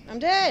dodge. I'm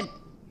dead.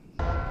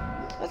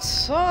 That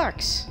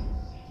sucks.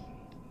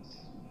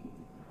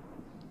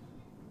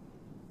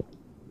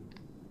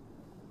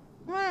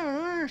 What on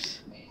earth?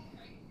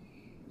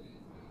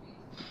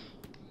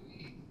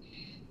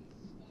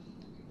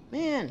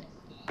 Man.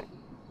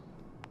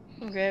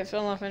 Okay, it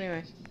fell off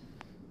anyway.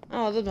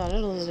 Oh, it did not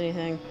lose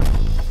anything.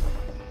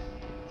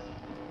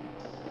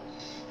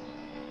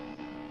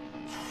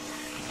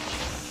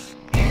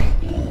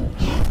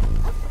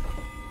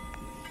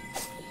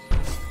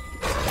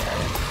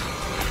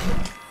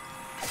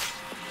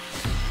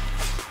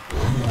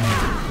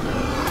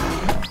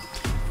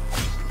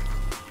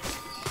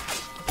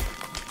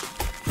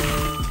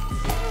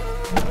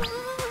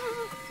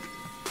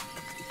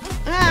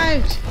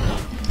 Out!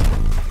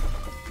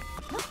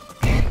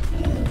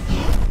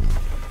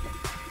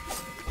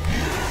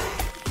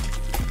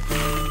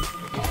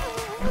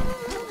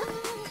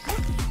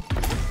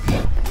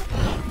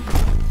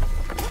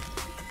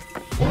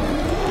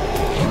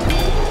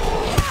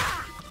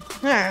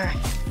 Ah.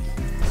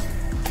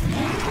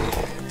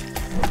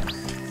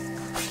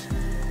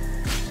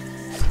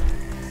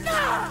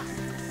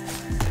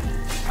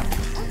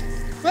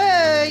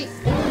 Hey!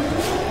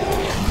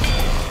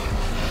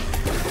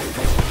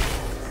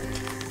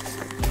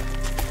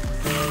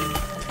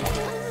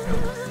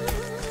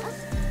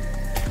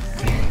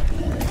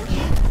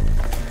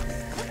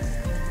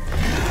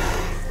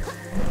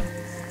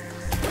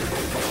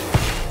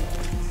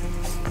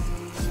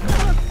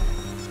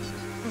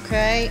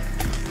 Okay.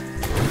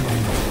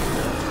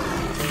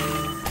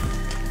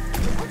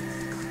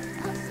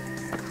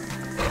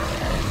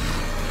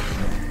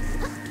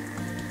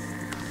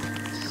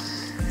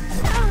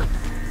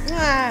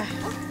 Ah.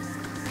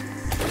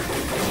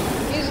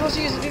 You're supposed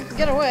to use it to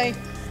get away.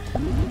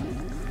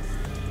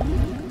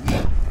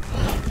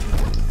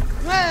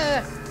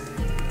 Ah.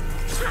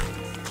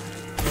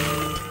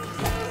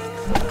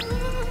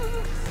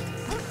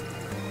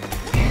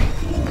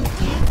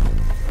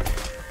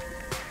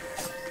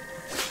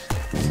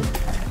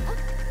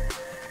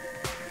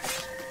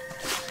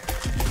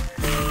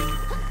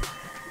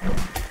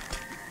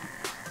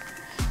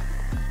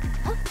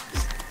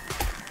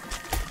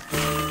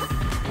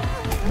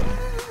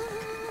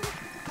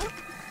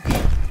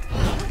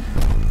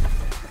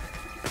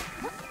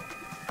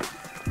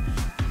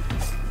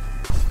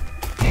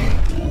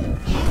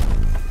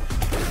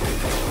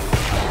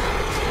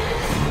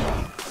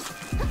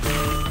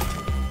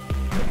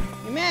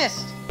 You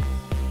missed.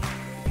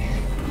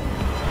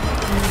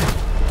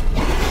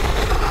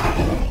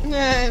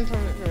 Nah,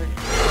 improvement bird.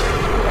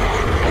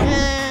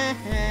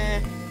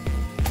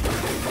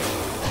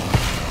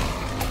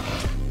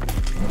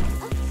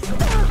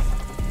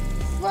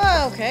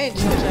 Well, okay,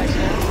 two attacks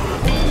now.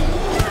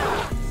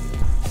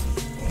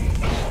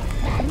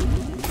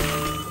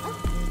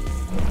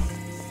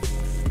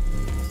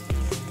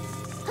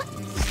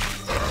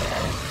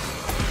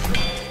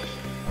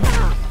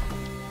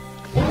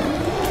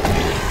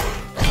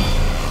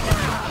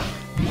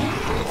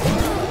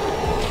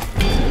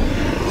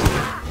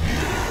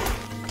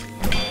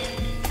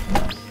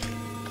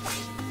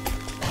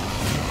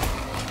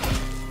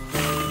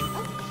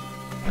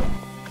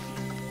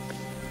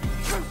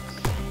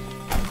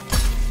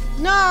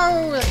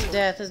 No, that's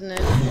death, isn't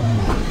it?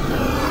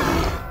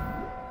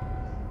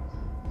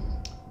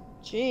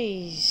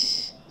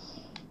 Jeez.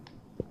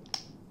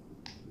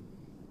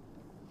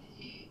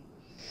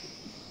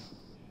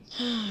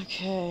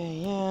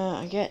 Okay,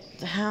 yeah, I get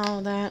how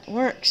that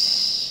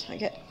works. I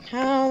get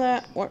how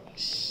that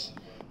works.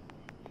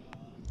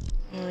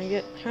 I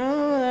get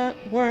how that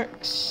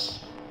works.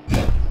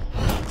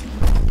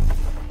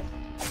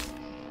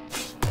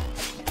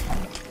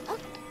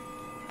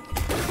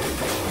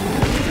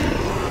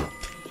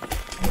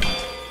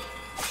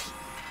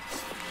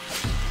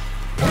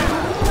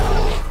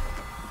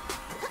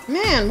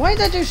 Man, why did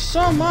that do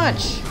so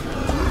much?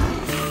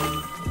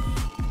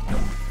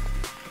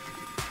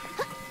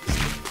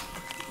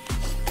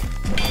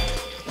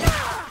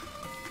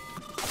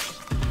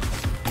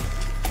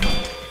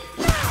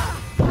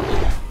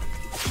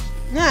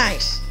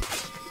 Nice!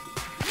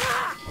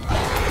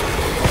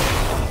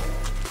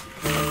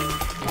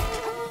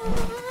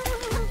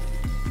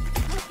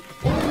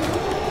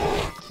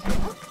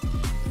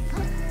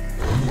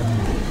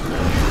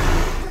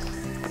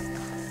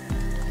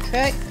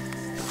 Okay.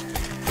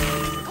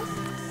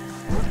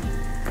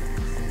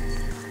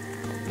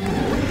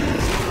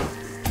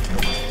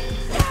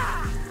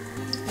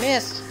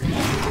 Missed.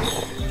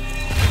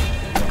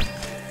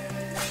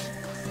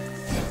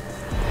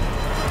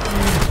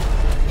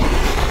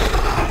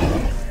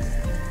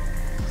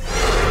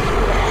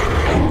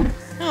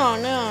 Oh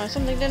no,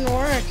 something didn't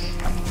work.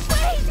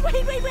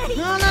 Wait!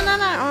 No.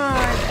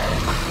 Alright.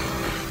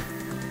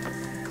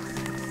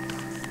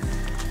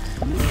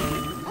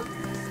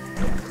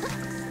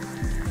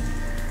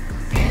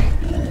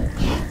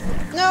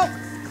 Nope.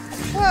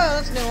 Whoa,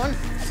 that's a new one.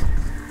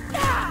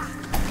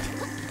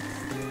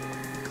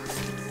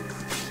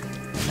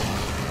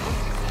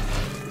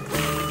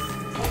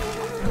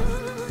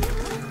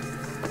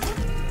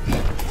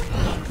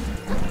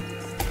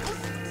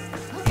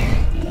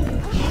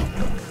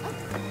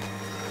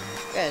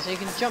 Okay, so you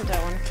can jump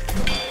that one.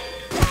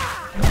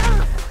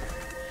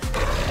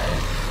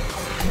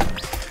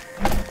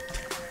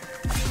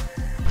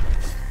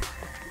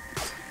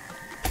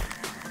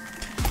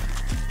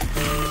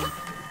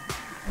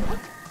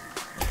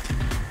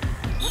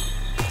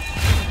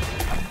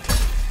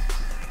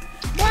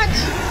 What?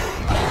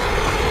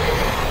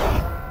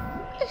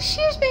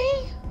 Excuse me?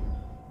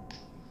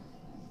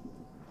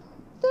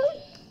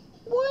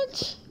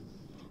 What?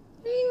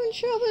 Didn't even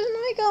show up as an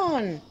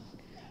icon.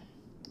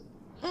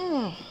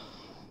 Oh.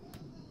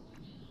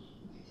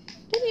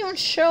 Didn't even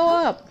show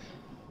up.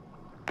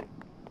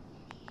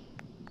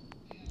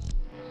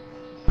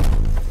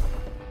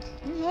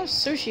 There's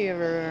sushi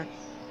everywhere.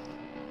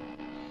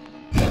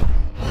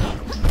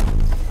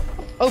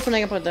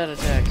 Opening up with that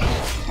attack.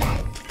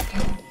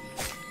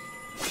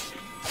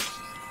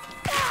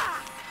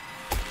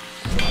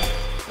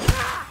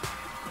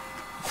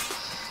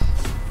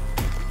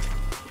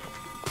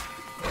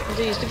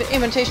 Do you stupid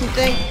imitation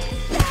thing?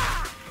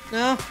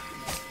 No?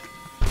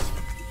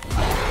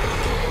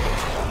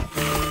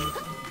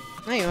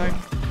 There you are.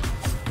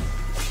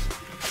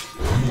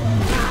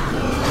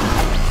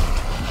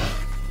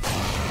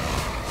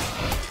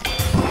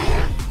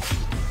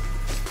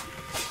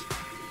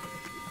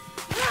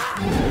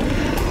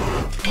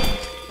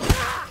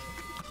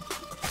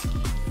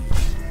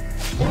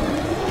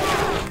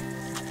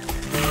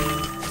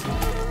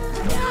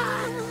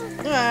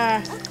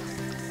 Ah.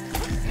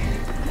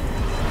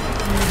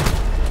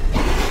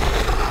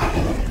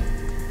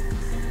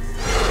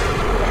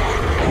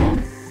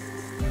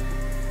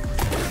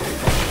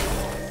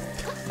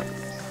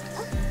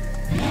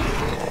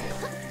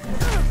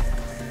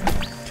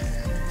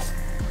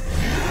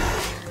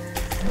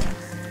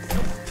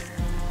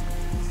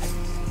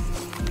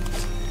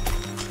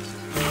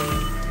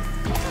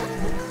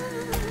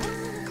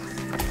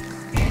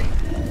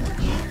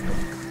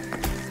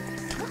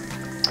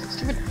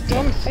 Stupid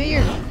dumb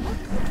fear.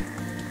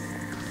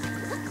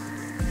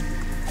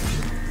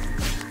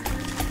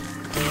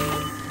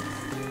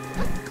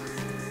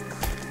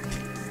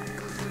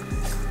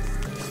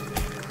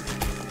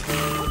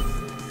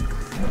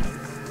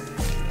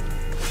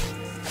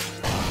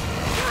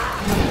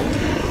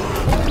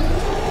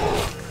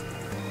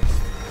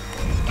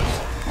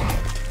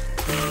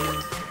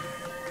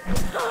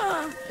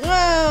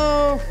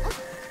 No!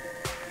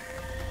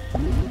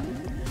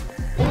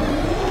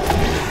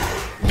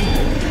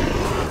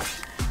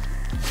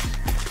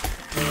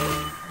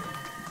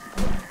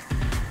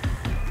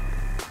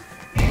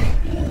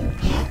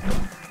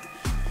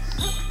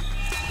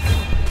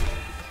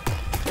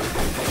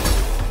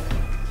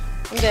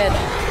 I'm dead.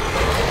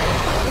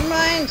 Never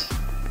mind.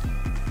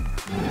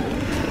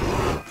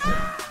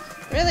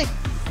 Really?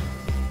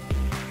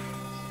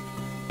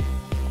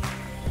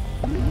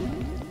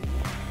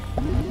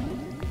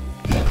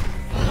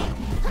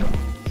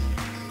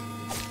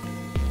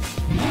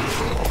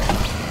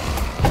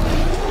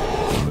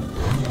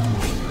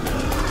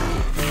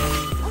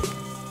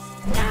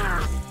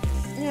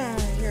 Yeah,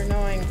 you're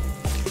annoying.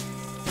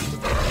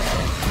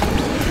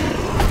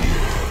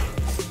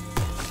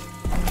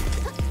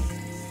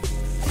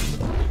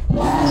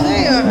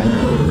 There!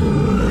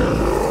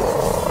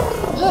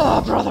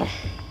 Oh, brother.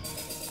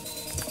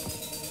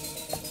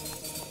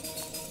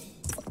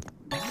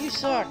 You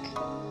suck.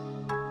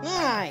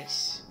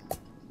 Nice.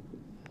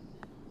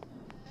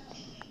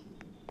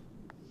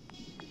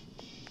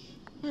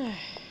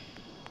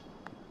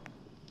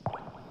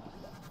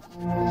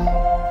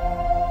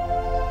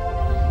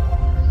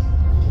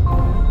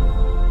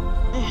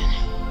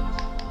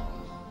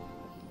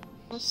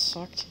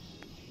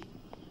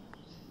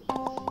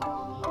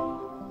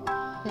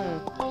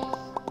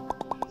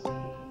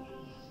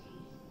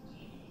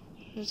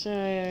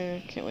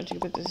 Can't wait to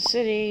get back to the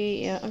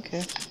city. Yeah,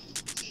 okay.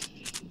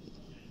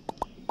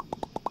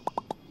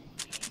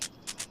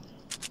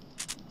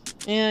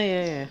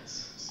 Yeah.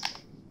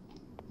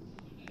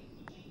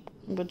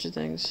 A bunch of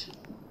things.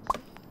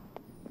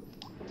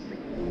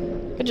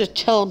 I just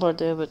teleport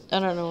there, but I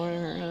don't know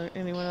where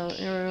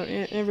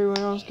everyone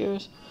else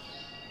goes.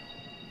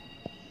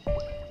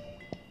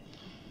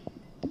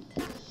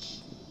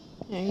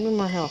 Yeah, give me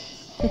my health.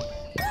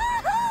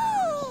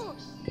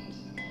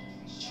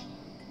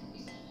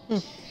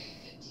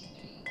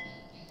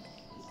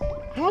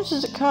 How much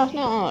does it cost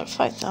now? Oh, like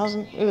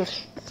 5,000. Ugh,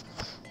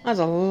 that's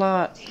a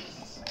lot.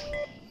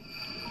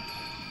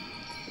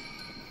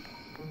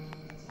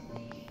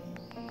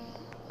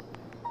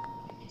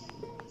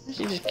 I'm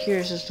actually just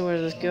curious as to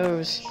where this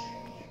goes.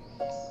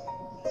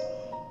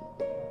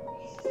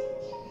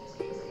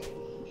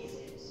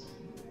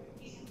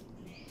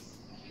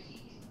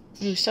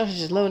 Ooh, stuff is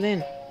just loading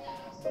in.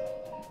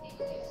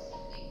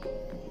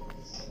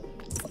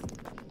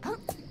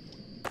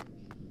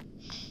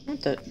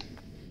 What the?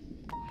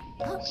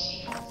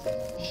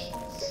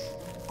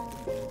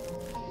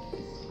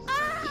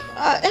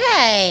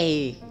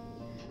 Hey!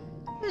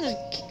 You just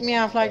kick me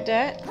off like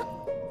that.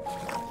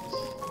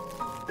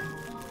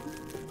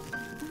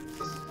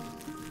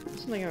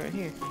 Something over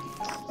here.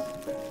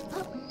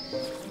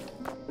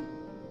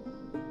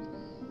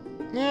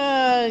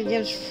 Yeah, the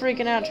game's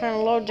freaking out trying to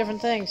load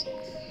different things.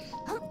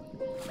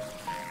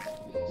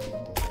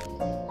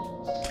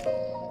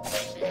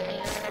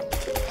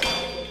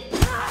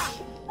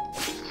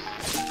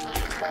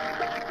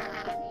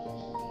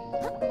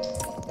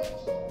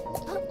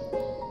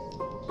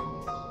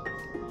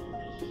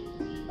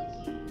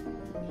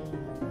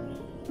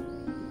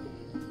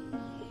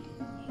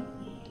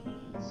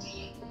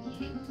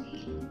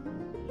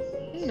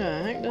 Where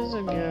the heck does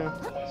it go?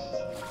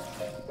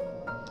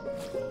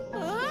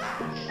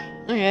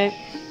 Okay.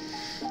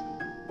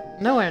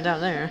 Nowhere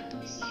down there.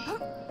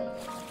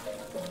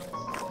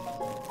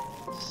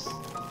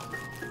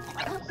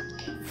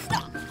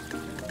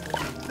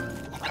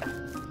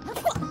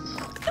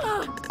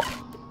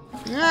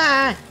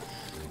 Ah!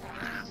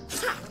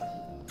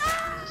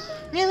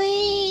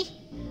 Really?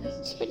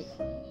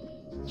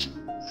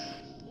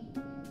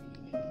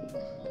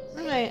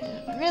 Alright,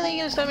 really? You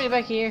gonna stop me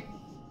back here?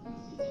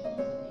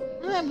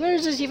 Where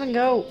does this even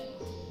go?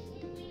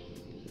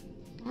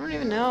 I don't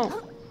even know.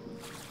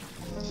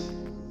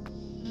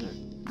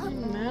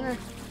 Doesn't matter.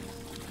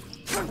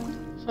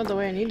 It's not the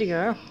way I need to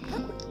go.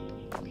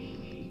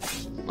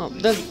 Well,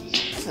 that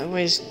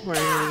way's where I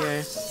need to go.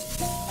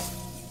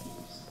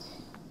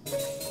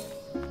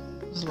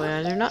 This is the way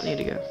I do not need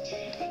to go.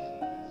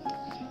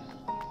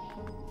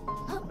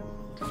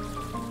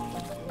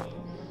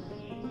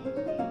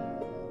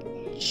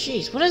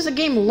 Jeez, what is the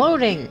game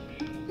loading?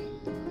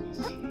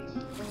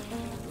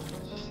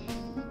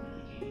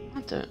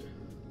 What the?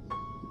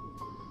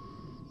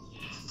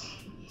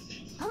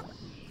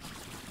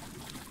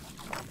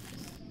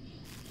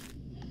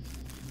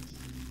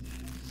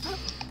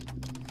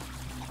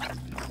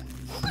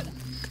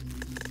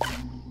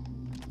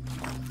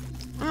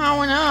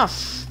 Oh,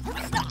 enough!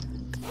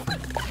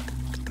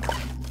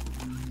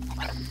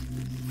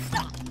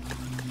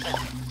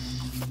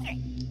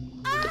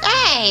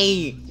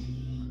 Hey!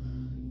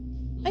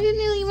 I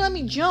didn't even let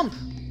me jump.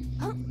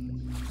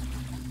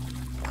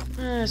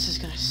 This is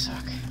gonna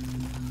suck.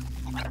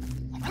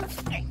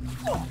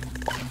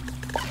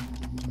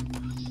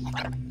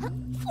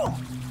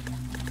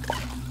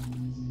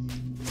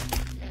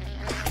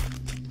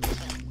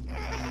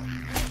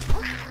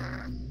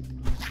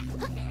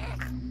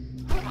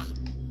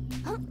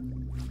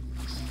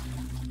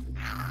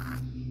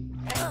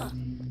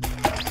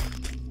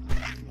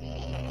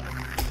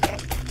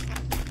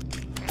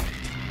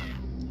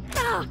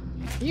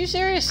 Are you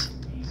serious?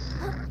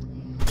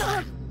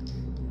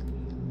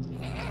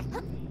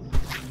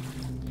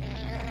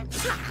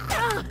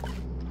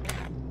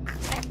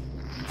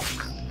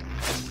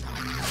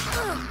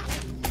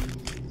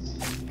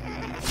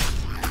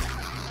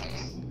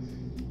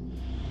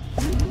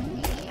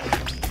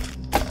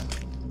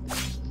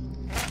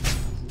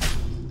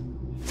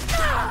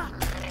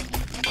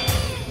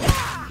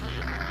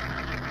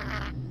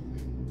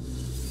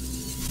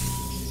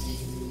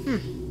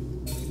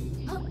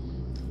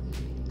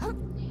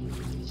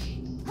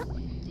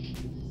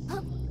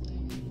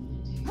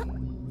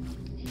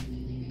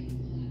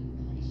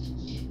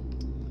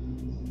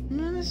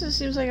 This just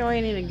seems like where I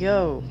need to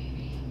go.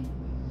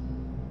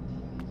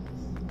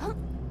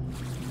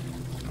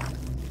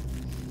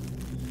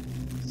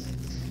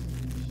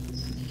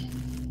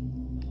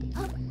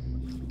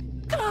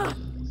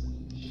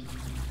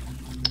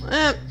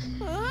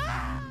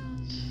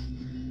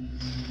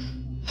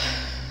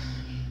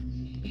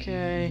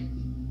 Okay.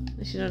 At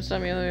least you don't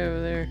stop me all the way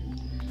over there.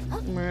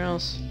 Somewhere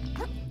else.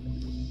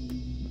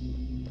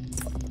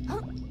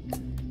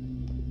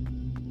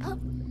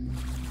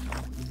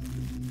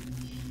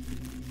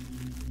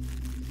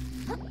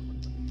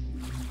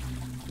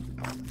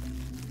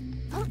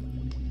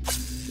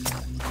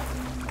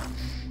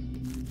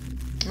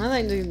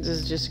 I think this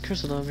is just a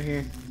crystal over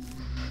here.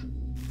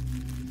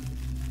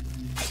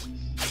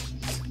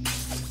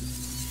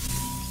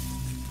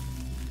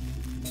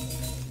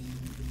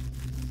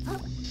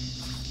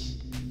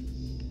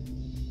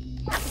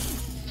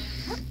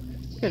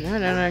 Good, I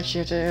don't actually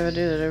have to ever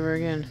do that ever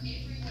again.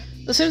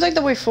 This seems like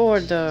the way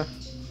forward, though.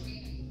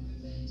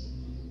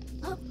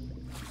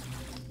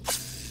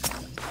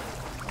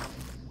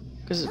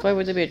 Because why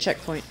would there be a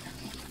checkpoint?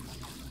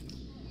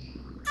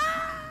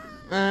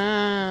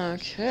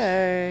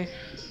 Okay.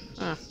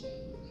 Huh.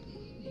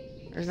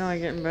 There's no way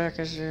getting back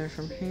as there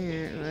from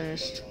here, at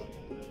least.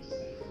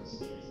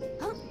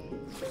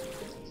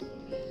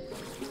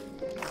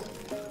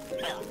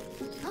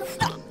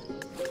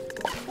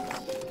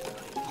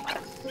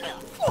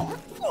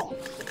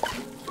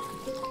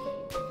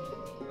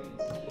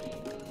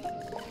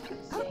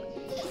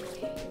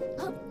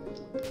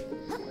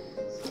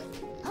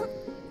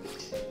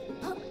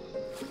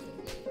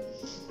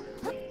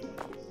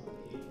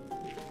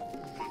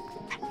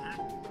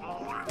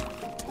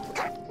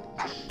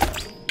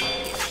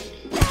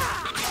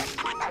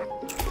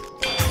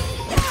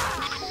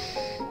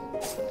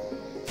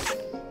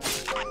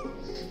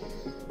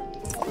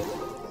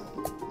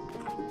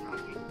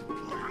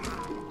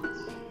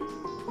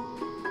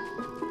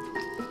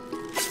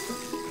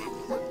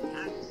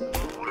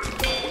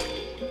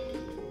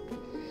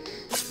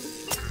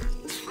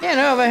 Get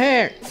over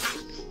here!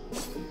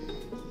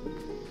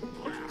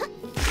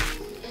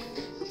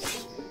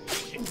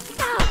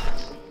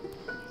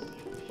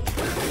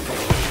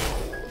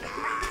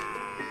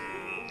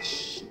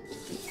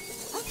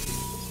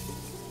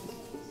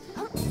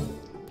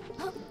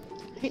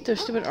 I hate those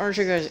stupid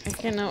archer guys. I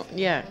cannot.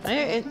 Yeah,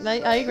 I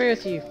agree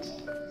with you.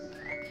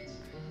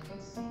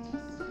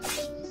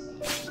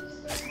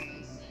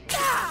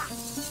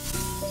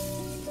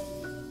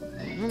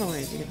 Another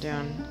way to get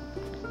down.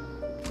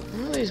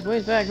 One of these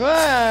ways back.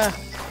 Ah!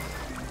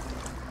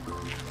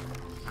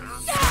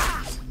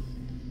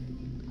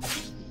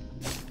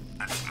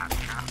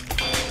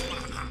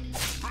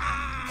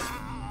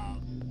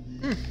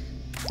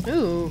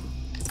 Ooh.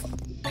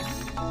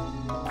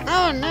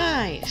 Oh,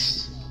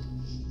 nice.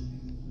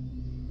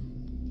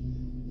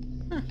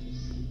 Huh.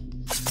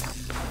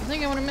 I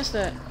think I would have missed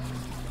that.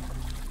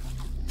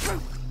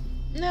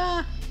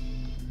 Nah.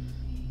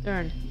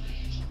 Darn.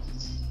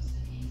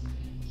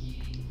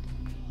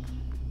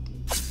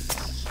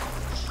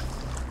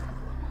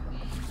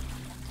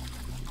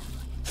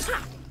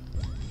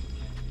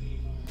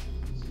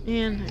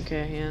 And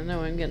okay, yeah,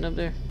 no, I'm getting up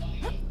there.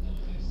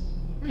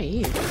 What are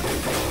you?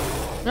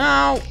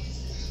 No!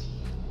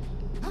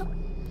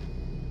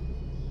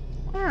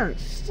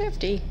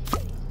 150?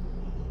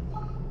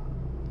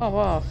 Pop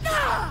off.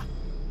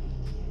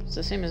 It's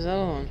the same as the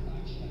other one.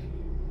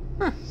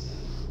 Huh.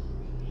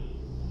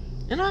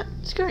 You know what?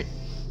 It's great.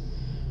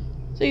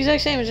 It's the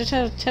exact same, it just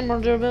has 10 more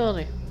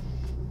durability.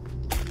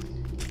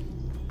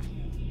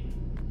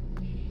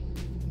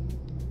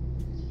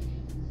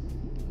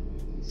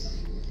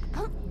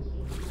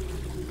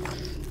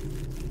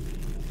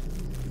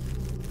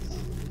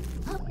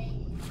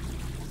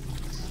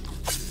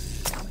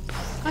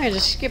 I can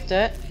just skip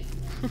that.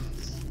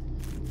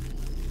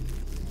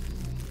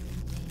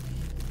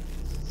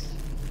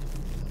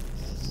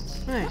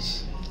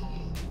 Nice.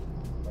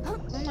 I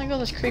don't like all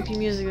this creepy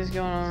music that's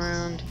going on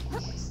around.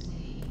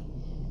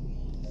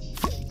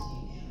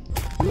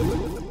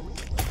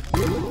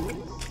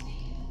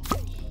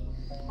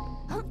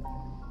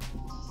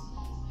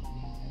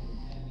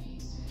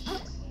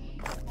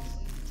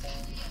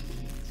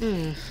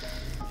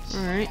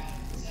 Alright.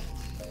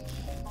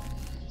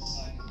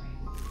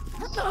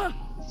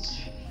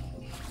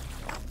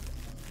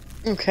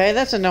 Okay,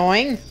 that's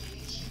annoying.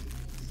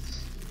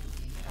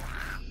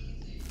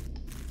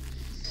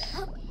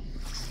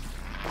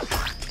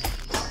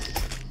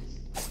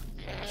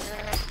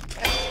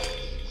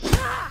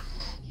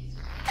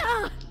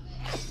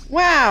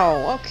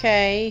 Wow,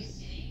 okay.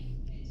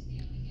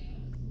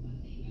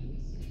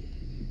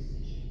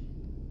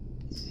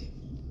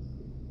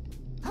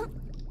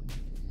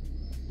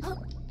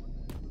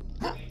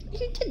 Oh,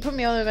 you did put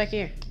me all the way back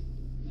here.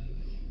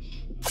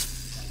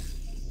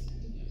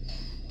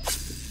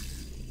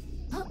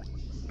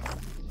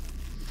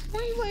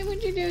 Why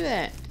would you do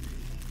that?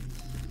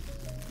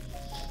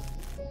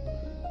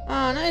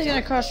 Oh, now he's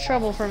gonna cause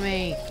trouble for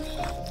me.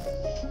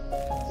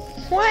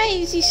 Why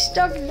is he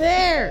stuck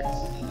there?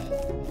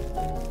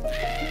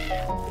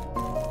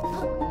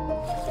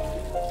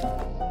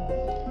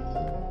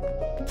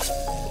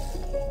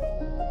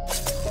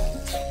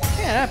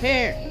 Get up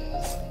here.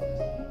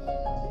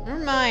 Never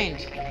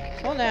mind.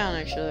 Fall down,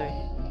 actually.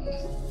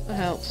 That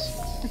helps.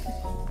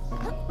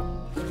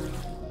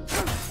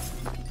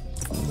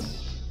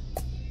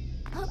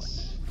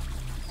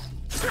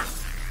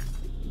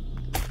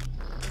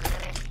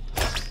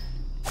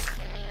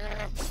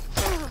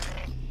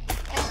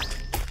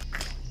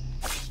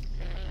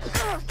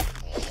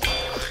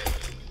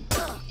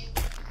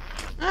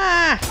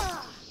 Ah!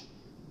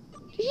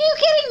 Are you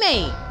kidding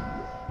me?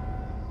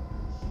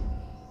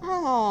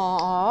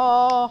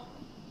 Oh.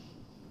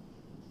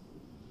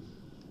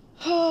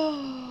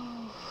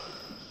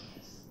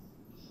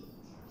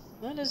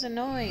 That is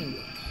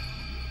annoying.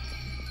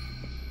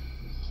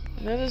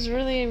 That is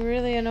really,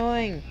 really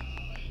annoying.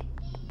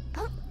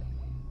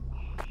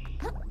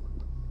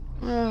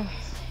 Ugh.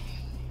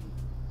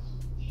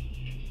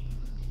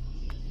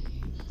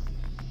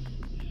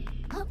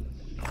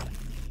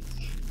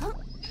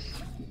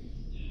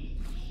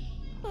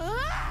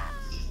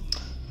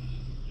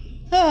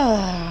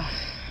 Ah.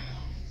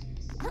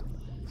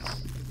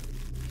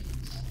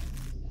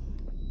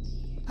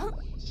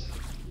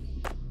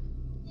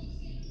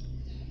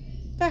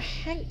 The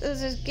heck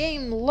does this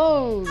game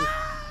load?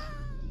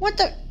 What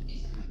the?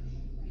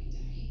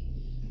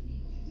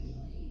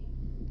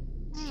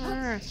 On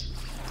earth?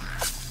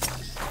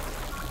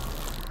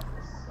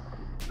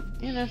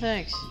 Yeah, no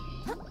thanks.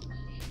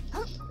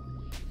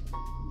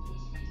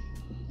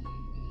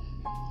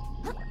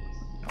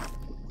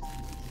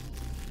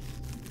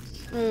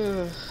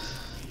 Ugh.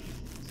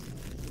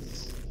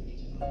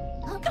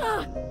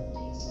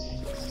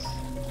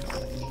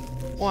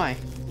 Why?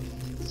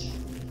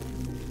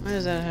 Why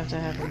does that have to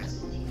happen?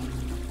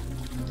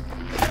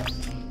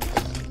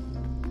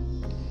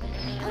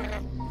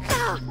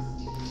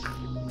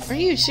 Are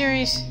you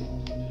serious?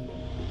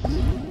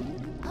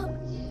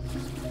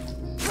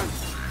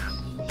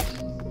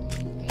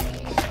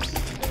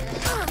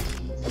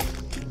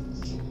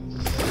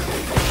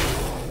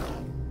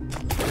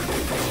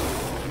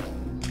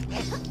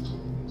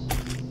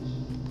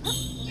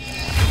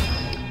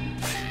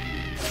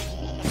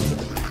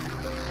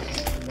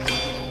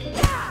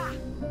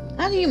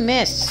 How do you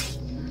miss?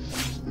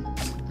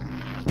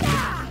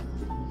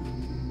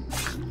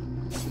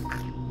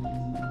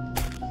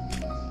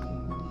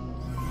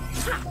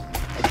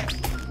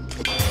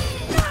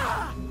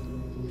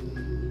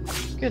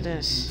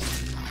 Goodness.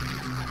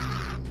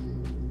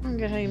 I don't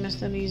get how you missed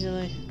that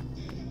easily.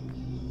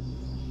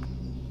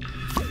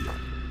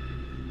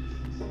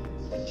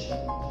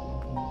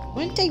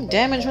 Wouldn't take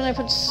damage when I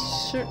put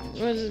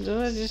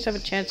do I just have a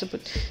chance to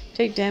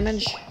take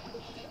damage?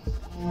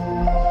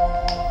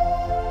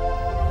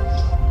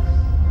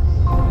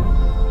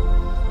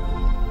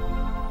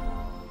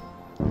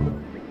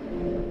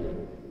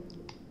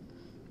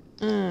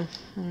 I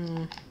don't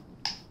know.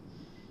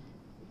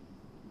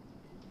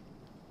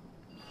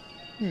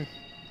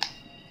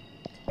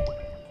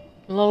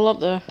 Level up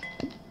there.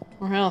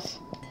 More health.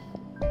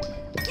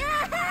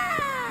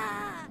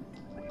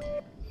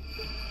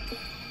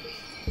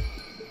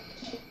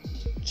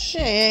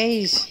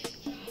 Jeez.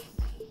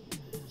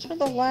 What's with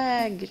the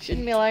lag? It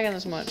shouldn't be lagging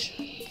this much.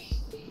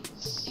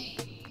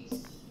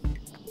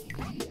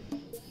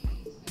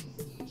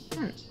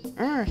 Where on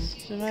earth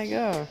did I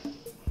go?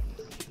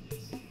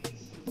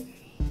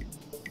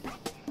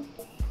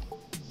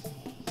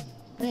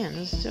 Man,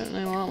 there's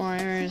certainly a lot more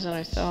areas than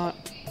I thought.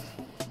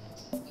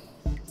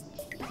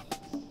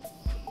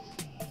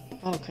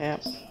 Bottle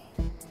cap.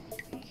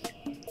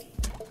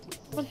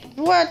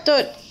 What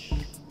the?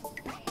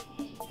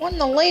 What in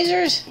the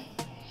lasers?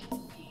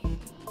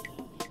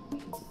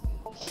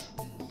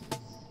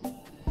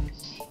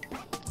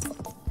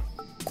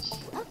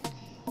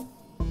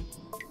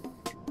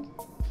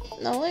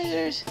 The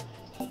lasers?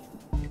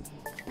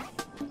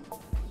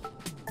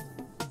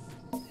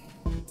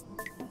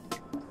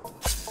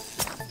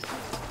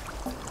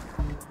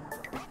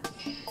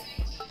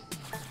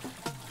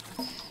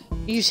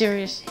 Are you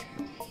serious?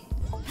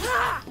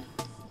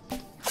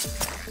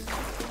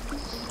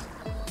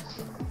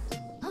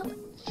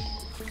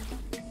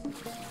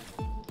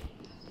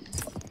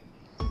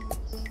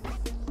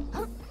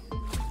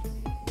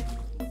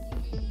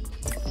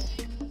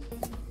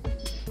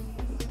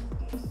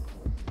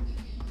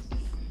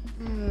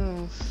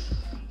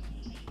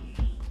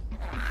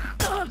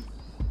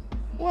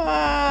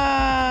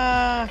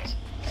 What?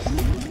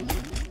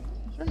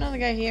 Is there another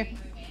guy here?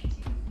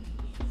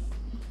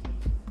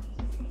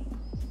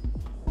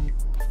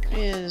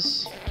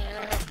 Is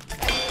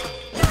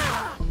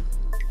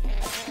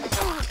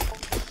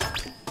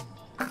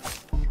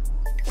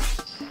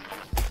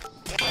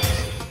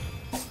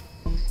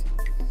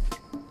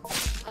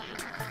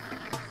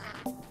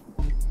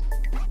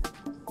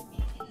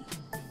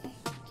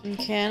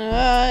can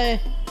I?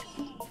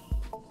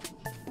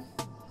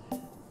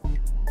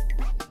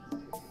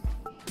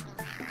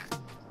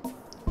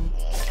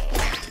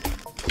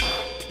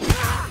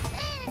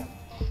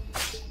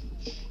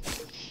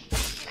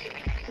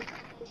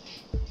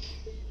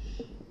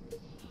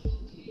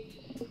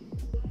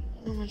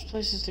 Not much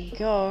places to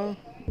go.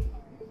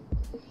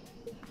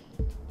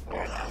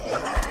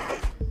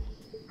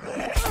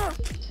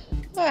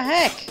 What the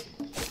heck?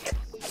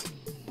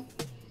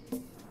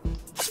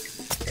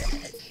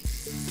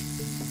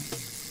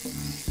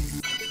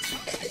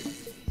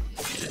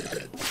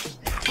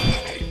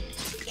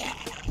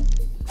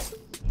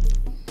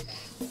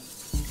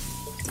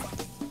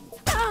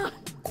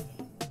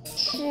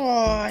 Oh,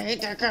 I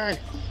hate that guy.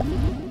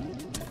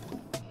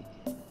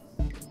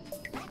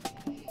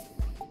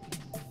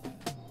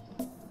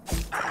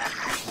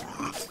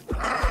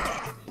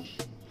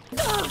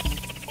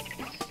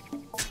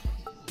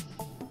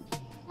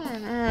 What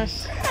on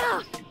earth?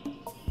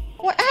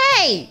 What?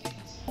 Hey!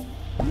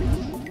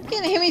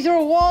 can't hit me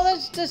through a wall.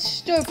 That's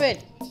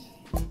stupid.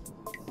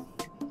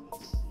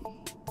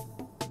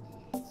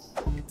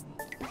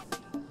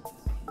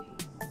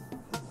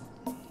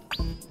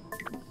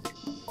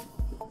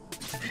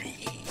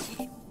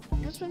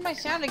 What's with my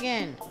sound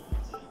again?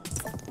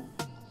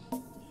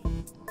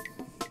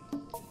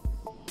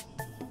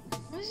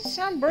 Why does it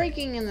sound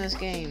breaking in this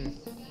game?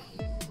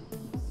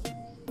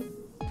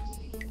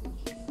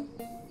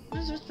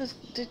 What is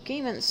with the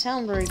game and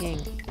sound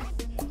breaking?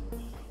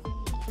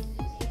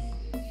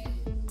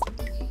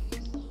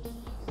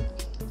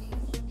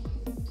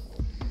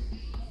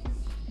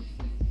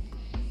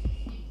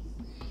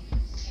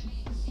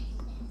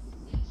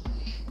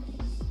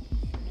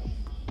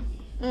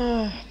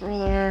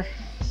 Brother.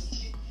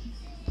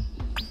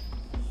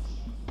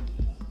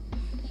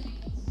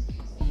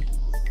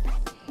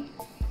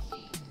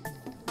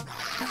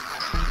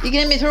 You can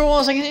hit me through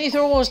walls, I can hit you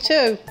through walls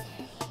too.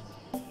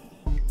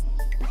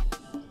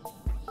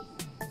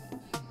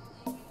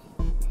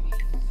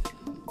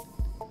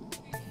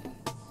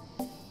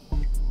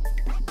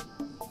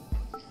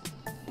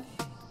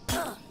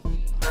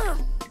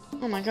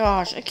 Oh my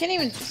gosh, I can't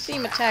even see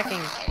him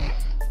attacking.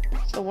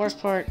 It's the worst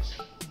part.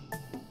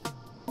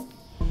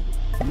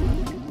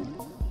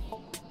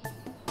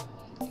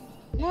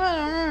 What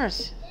on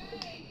earth?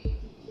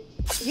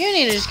 You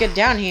need to just get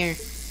down here.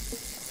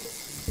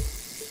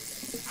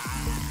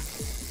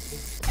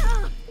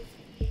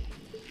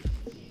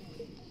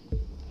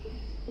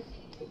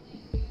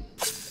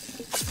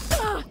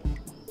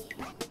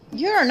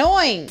 You're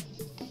annoying.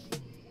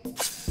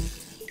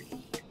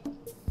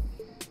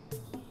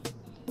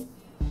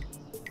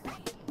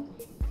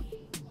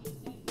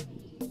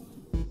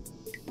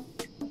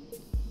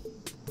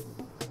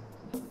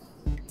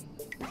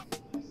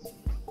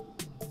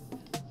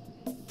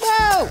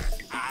 Whoa!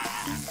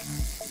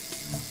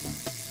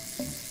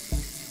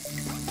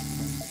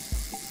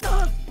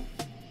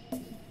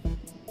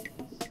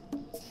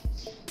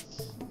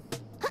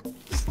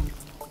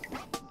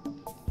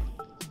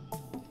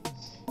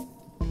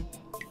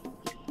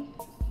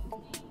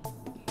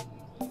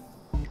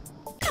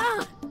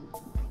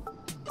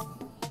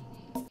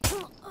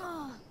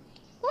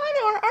 What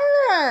on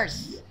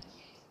earth?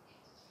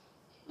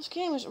 This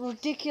game is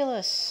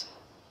ridiculous.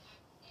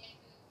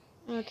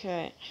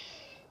 Okay.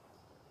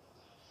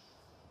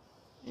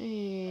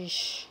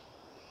 Eesh.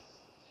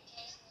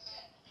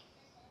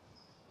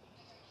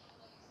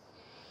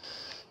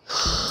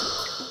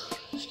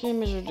 This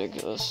game is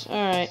ridiculous.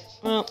 Alright,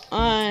 well,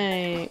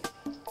 I'm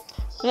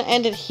gonna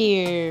end it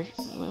here.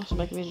 I'm also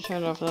making me to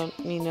turn it off without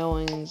me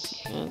knowing, and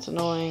it's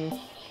annoying.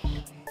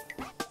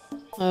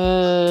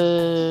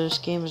 This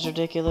game is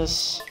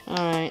ridiculous.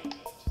 Alright.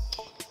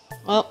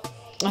 Well,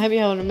 I hope you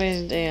have an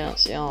amazing day. I'll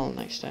see y'all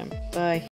next time. Bye.